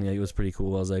pretty thing. cool. It was pretty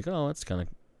cool. I was like, oh, that's kind of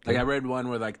Like I read one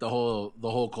where like the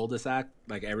whole cul-de-sac,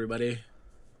 like everybody,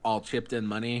 all chipped in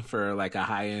money for like a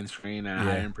high-end screen and a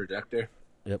high-end projector.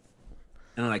 Yep.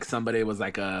 And like somebody was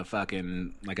like a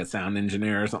fucking like a sound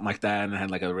engineer or something like that, and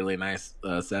had like a really nice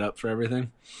setup for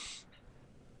everything.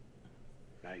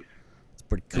 Nice. It's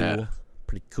pretty cool. Yeah.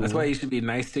 Pretty cool. That's why you should be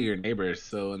nice to your neighbors.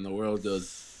 So when the world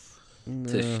goes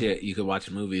to shit, you could watch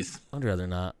movies. I'd rather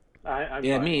not. I'm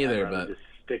yeah, fine. me either. I'd rather But just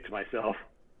stick to myself.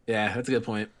 yeah, that's a good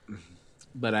point.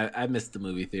 But I missed the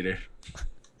movie theater.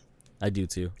 I do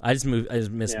too. I just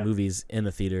miss movies in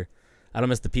the theater. I don't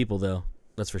miss the people though.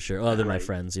 That's for sure. Other than my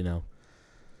friends, you know.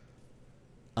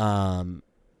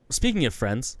 Speaking of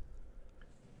friends,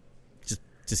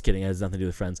 just kidding. It has nothing to do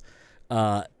with friends.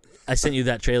 I sent you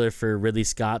that trailer for Ridley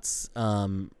Scott's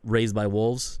Raised by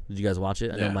Wolves. Did you guys watch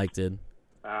it? I know Mike did.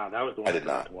 That was the one I did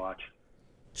not watch.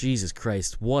 Jesus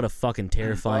Christ! What a fucking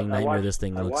terrifying nightmare this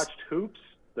thing looks. I watched Hoops,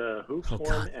 the Hoops one,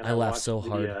 God, and I laughed so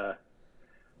hard.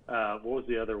 What was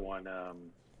the other one?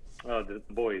 The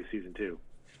Boys season 2.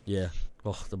 Yeah.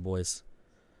 Oh, The Boys.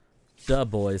 The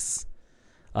Boys.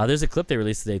 There's a clip they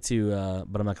released today too,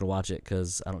 but I'm not gonna watch it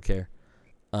because I don't care.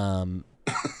 Well,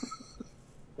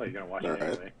 you're gonna watch it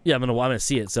anyway. Yeah, I'm gonna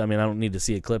see it. So I mean, I don't need to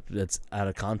see a clip that's out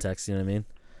of context. You know what I mean?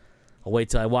 I'll wait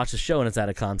till I watch the show and it's out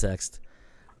of context.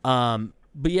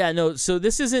 But yeah, no. So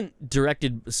this isn't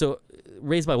directed. So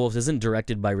Raised by Wolves isn't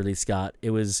directed by Ridley Scott.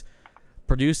 It was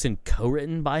produced and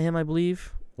co-written by him, I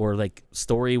believe, or like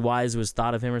story-wise was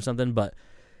thought of him or something. But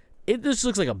it just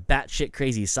looks like a batshit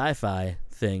crazy sci-fi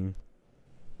thing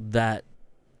that,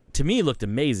 to me, looked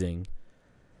amazing.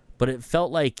 But it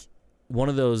felt like one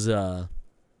of those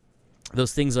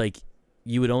things like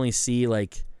you would only see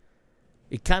like.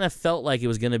 It kind of felt like it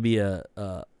was going to be a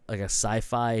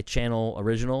sci-fi channel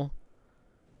original.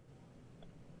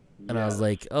 And I was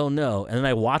like, oh no. And then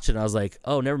I watched it and I was like,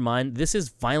 oh, never mind. This is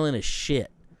violent as shit.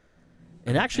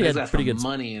 And actually had pretty good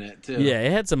money in it too. Yeah,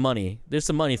 it had some money. There's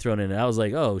some money thrown in it. I was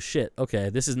like, oh shit, okay,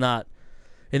 this is not.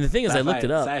 And the thing is, I looked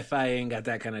it up. Sci-fi ain't got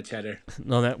that kind of cheddar.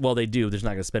 No, well they do. They're just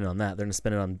not gonna spend it on that. They're gonna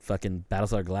spend it on fucking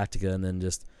Battlestar Galactica and then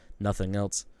just nothing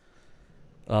else.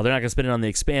 They're not gonna spend it on The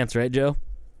Expanse, right, Joe?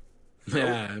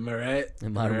 Yeah, am I right?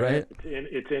 Am I right?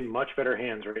 It's in much better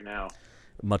hands right now.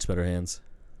 Much better hands.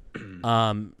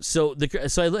 So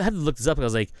I had to look this up. I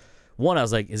was like,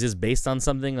 is this based on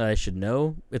something that I should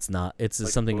know? It's not. It's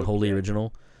like something wholly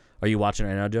original. Are you watching it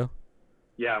right now, Joe?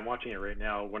 Yeah, I'm watching it right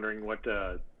now. Wondering what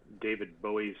David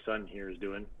Bowie's son here is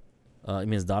doing. You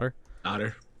mean his daughter?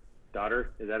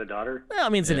 Daughter? Is that a daughter? Well, I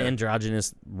mean, it's an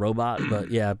androgynous robot, but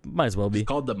yeah, might as well be. It's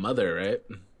called the mother, right?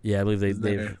 Yeah, I believe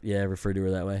they've referred to her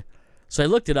that way. So I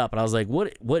looked it up and I was like,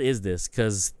 what is this?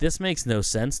 Because this makes no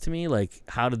sense to me. Like,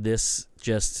 how did this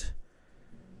just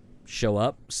show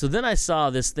up? So then I saw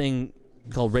this thing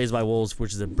called Raised by Wolves,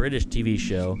 which is a British TV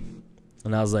show.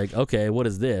 And I was like, okay, what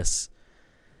is this?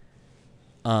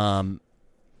 Not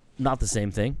the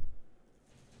same thing.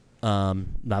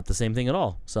 Not the same thing at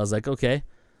all. So I was like, okay,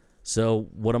 so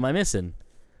what am I missing?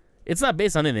 It's not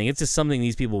based on anything. It's just something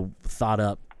these people thought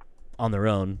up on their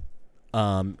own.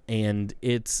 And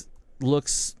it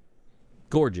looks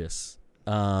gorgeous.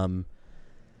 It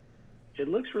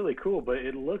looks really cool, but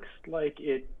it looks like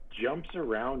it jumps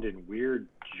around in weird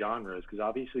genres because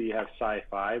obviously you have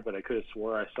sci-fi, but I could have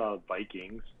swore I saw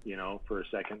Vikings, for a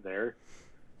second there.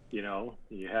 You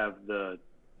have the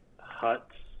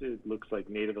huts. It looks like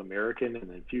Native American and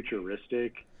then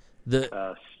futuristic.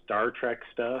 The Star Trek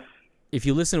stuff. If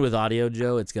you listen with audio,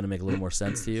 Joe, it's going to make a little more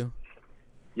sense to you.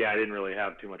 Yeah, I didn't really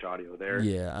have too much audio there.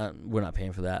 Yeah, we're not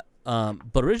paying for that.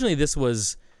 But originally this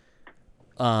was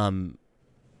going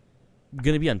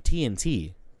to be on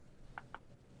TNT.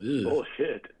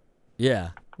 Bullshit. Yeah,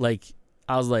 like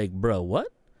I was like, bro, what?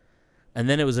 And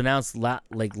then it was announced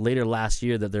later last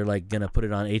year that they're like going to put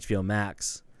it on HBO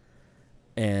Max.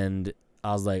 And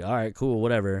I was like, all right, cool,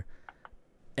 whatever.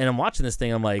 And I'm watching this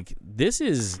thing. I'm like, this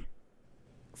is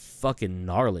fucking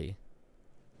gnarly.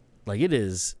 Like, it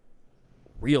is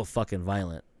real fucking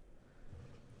violent.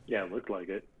 Yeah, it looked like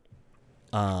it.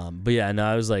 But yeah, no,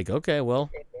 I was like, okay,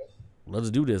 well, let's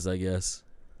do this, I guess.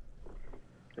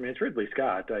 I mean, it's Ridley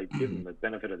Scott. I give him the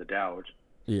benefit of the doubt.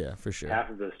 Yeah, for sure. Half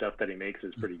of the stuff that he makes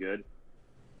is pretty good.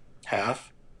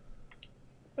 Half?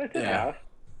 I said half.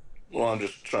 Well, I'm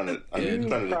just trying to. I'm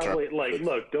trying to determine.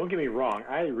 Look, don't get me wrong.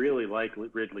 I really like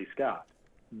Ridley Scott,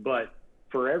 but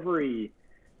for every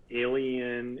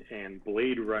Alien and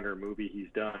Blade Runner movie he's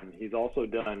done, he's also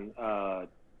done.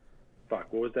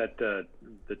 What was that? The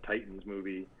Titans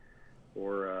movie,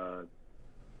 or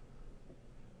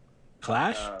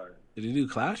Clash? Did he do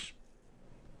Clash?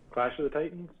 Clash of the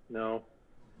Titans? No.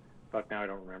 Fuck, now I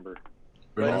don't remember.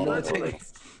 Remember the Like,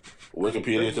 tapes.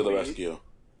 Wikipedia to the rescue.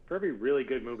 For every really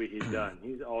good movie he's done,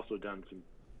 he's also done some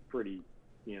pretty,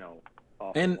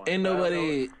 awful And ones. ain't But I don't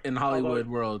nobody know. in Hollywood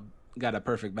world got a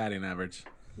perfect batting average.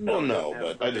 Well, no, doesn't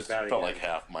have but a I just perfect felt batting like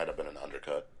half might have been an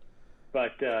undercut.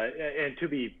 But and to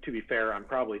be fair, I'm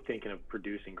probably thinking of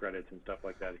producing credits and stuff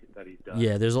like that he's done.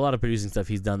 Yeah, there's a lot of producing stuff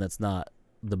he's done that's not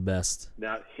the best.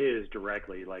 Not his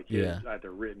directly, like his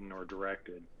either written or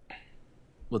directed.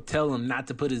 We'll tell him not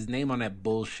to put his name on that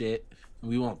bullshit.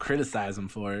 We won't criticize him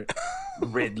for it.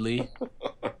 Ridley,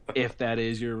 if that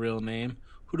is your real name.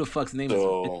 Who the fuck's name is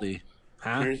Ridley?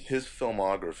 Huh? Here's his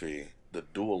filmography: The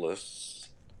Duelists,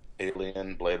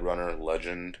 Alien, Blade Runner,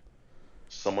 Legend,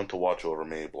 Someone to Watch Over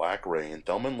Me, Black Rain,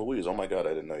 Thelma and Louise. Oh my god, I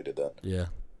didn't know you did that. Yeah.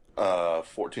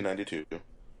 1492,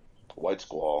 White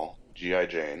Squall, G.I.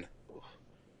 Jane,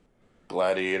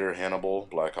 Gladiator, Hannibal,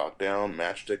 Black Hawk Down,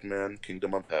 Matchstick Men,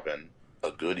 Kingdom of Heaven,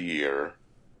 A Good Year.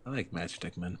 I like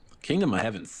Matchstick Men. Kingdom of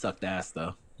Heaven sucked ass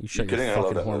though. You shut You're your kidding? I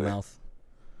love fucking that whore movie. mouth.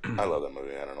 I love that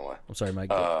movie. I don't know why. I'm sorry, Mike.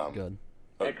 Good.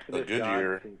 A Exodus, Good Gods,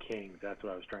 Year, and Kings. That's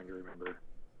what I was trying to remember.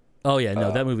 Oh yeah,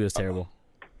 no, that movie was terrible.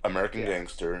 American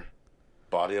Gangster,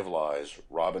 Body of Lies,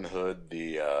 Robin Hood,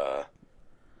 the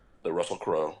Russell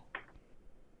Crowe,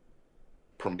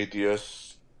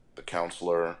 Prometheus, The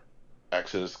Counselor,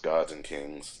 Exodus, Gods and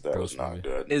Kings. That was not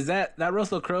good. Is that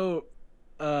Russell Crowe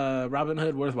Robin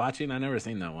Hood worth watching? I never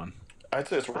seen that one. I'd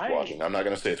say it's worth watching. I'm not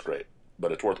going to say it's great,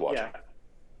 but it's worth watching. Yeah,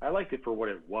 I liked it for what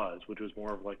it was, which was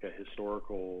more of like a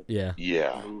historical Yeah.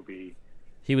 movie.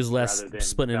 He was less rather than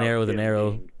splitting an about arrow with him an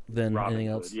arrow being than Robin anything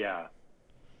Hood. else. Yeah.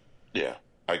 Yeah,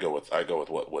 I go with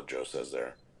what Joe says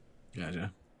there.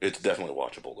 Gotcha. It's definitely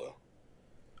watchable though.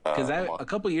 Because a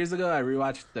couple years ago, I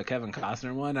rewatched the Kevin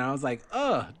Costner one, and I was like,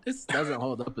 "Oh, this doesn't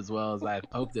hold up as well as I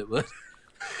hoped it would."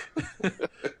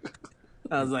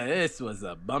 I was like, "This was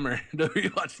a bummer to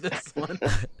rewatch this one."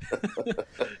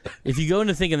 If you go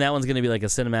into thinking that one's going to be like a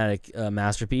cinematic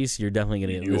masterpiece, you're definitely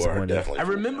going to get disappointed. I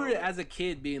remember it as a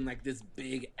kid being like this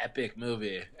big epic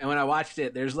movie, and when I watched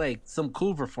it, there's like some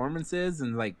cool performances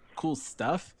and like cool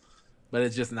stuff, but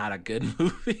it's just not a good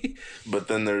movie. But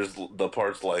then there's the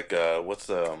parts like it's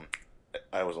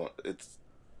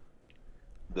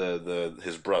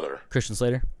his brother Christian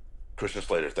Slater. Christian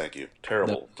Slater, thank you.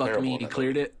 Terrible. The fuck terrible me, in that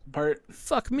cleared movie. it part.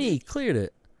 Fuck me, cleared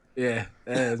it. Yeah,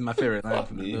 that is my favorite line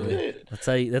from the movie. That's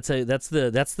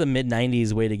the mid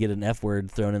 '90s way to get an F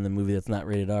word thrown in the movie that's not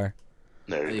rated R.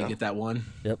 There you get that one.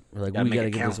 Yep, we're like Gotta we make gotta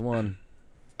it get count. this one.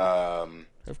 Um,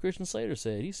 Have Christian Slater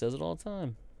say it. He says it all the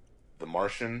time. The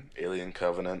Martian, Alien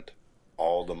Covenant,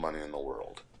 All the Money in the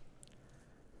World.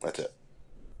 That's it.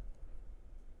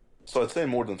 So I'd say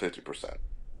more than 50%.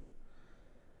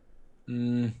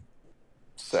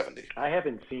 70. I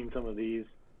haven't seen some of these,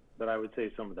 but I would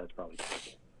say some of that's probably.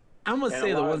 I'm gonna And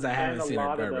say a the lot- ones I haven't and a seen are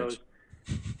lot of garbage.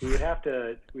 those,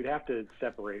 we'd have to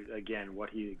separate again what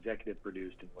he executive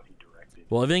produced and what he directed.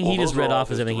 Well, everything he Well, just those are read all off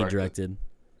is his everything he directed. directed.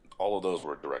 All of those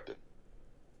were directed.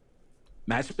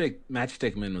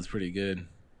 Matchstick Men was pretty good.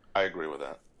 I agree with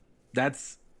that.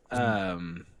 That's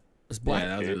It's Black, yeah,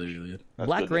 that was really really good. That's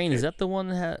Black good Rain, Nick is that the one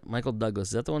that had Michael Douglas?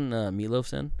 Is that the one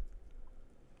Meatloaf's in?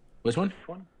 Which one?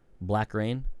 Black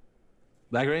Rain?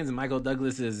 Black Rain's and Michael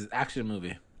Douglas's action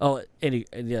movie. Oh, yeah.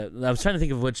 I was trying to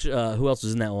think of which who else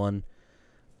was in that one.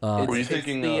 Were you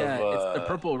thinking of... it's the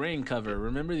Purple Rain cover.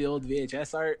 Remember the old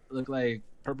VHS art looked like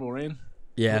Purple Rain?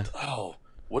 Yeah.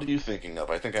 What are you thinking of?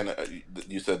 I think I know,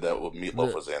 you said that what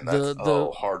Meatloaf was in. That's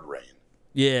the- Hard Rain.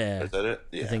 Yeah. Is that it?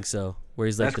 Yeah. I think so. Where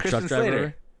he's like That's the truck Christian driver.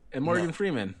 Slater and Morgan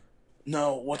Freeman.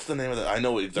 No, what's the name of that? I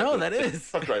know exactly. No, that it's is.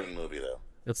 a truck driving movie though.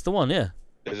 That's the one, yeah.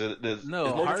 Is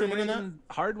No, Morgan Freeman in that?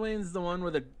 Hardwayne's the one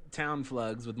where the town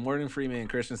floods with Morgan Freeman and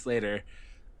Christian Slater.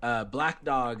 Black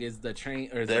Dog is the train,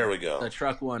 or There we go. the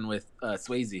truck one with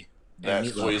Swayze. and That's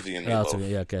Meatloaf. Swayze and Oh, that's Meatloaf.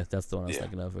 okay. Yeah, okay. That's the one I was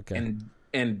thinking of. Okay.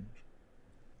 And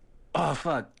oh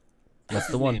fuck, That's What's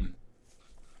the his one. name?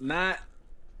 Not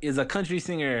is a country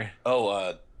singer.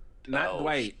 Oh, Not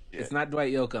Dwight. shit. It's not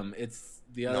Dwight Yoakam. It's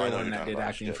the No, other I know one you're that talking did about.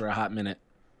 acting Shit. for a hot minute.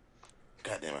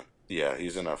 God damn it. Yeah,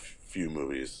 he's in a few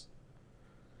movies.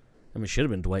 I mean, it should have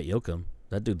been Dwight Yoakam.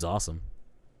 That dude's awesome.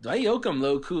 Dwight Yoakam,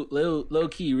 low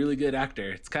key, really good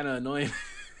actor. It's kind of annoying.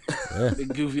 Yeah.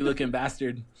 Big goofy looking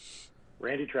bastard.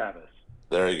 Randy Travis.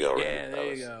 There you go. Yeah, Randy there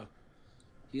you Travis. go.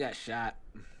 He got shot.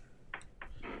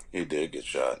 He did get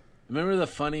shot Remember the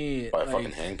funny by a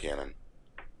fucking hand cannon.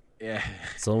 Yeah.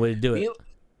 It's the only way to do it.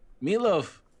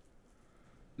 Meatloaf,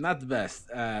 not the best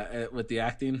with the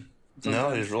acting. No,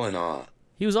 sometimes. he's really not.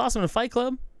 He was awesome in Fight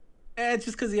Club. It's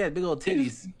just because he had big old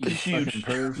titties. You huge. fucking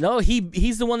perv. No,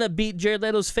 he's the one that beat Jared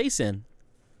Leto's face in.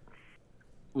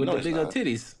 With No, the he's big old not.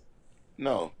 titties.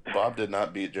 No, Bob did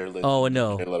not beat Jared Leto. Oh,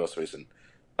 no. Jared Leto's facing.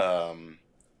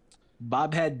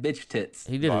 Bob had bitch tits.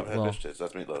 He did Bob it had well. bitch tits.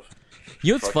 That's Meatloaf.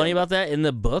 You know what's Fuck funny him. about that? In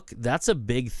the book, that's a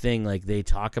big thing. Like they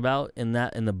talk about in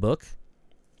the book,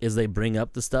 is they bring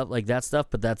up the stuff like that stuff,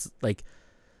 but that's like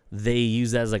they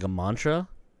use that as like a mantra.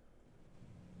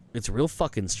 It's real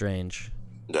fucking strange.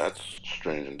 That's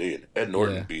strange indeed. Ed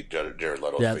Norton beat Jared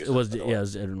Leto's Yeah, face. it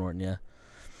was Edward Norton. Yeah,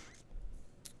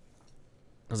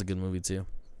 that was a good movie too.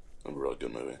 A really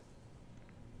good movie.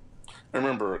 I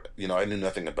remember, I knew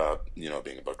nothing about,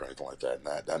 being a book or anything like that.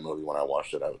 And that movie, when I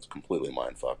watched it, I was completely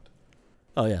mind fucked.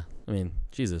 Oh yeah, I mean,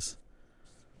 Jesus,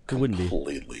 who wouldn't be?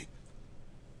 Completely.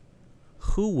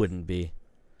 Who wouldn't be?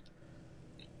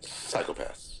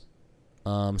 Psychopaths.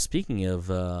 Speaking of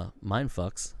mind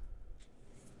fucks,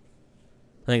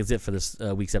 I think it's it for this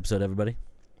week's episode. Everybody,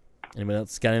 anybody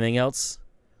else got anything else?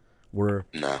 We're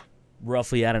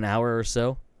roughly at an hour or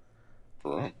so.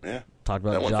 Yeah. Talked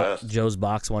about Joe's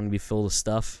box wanting to be filled with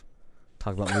stuff.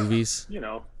 Talked about movies.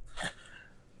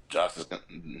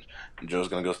 Joe's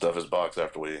gonna go stuff his box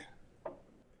after we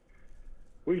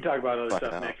can talk about other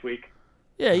stuff next week.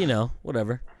 Yeah,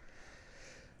 whatever.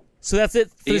 So that's it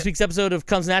for this week's episode of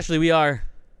Comes Naturally. We are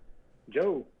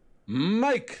Joe,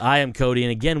 Mike. I am Cody,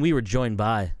 and again we were joined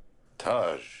by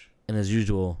Taj. And as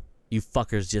usual, you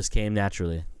fuckers just came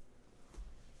naturally.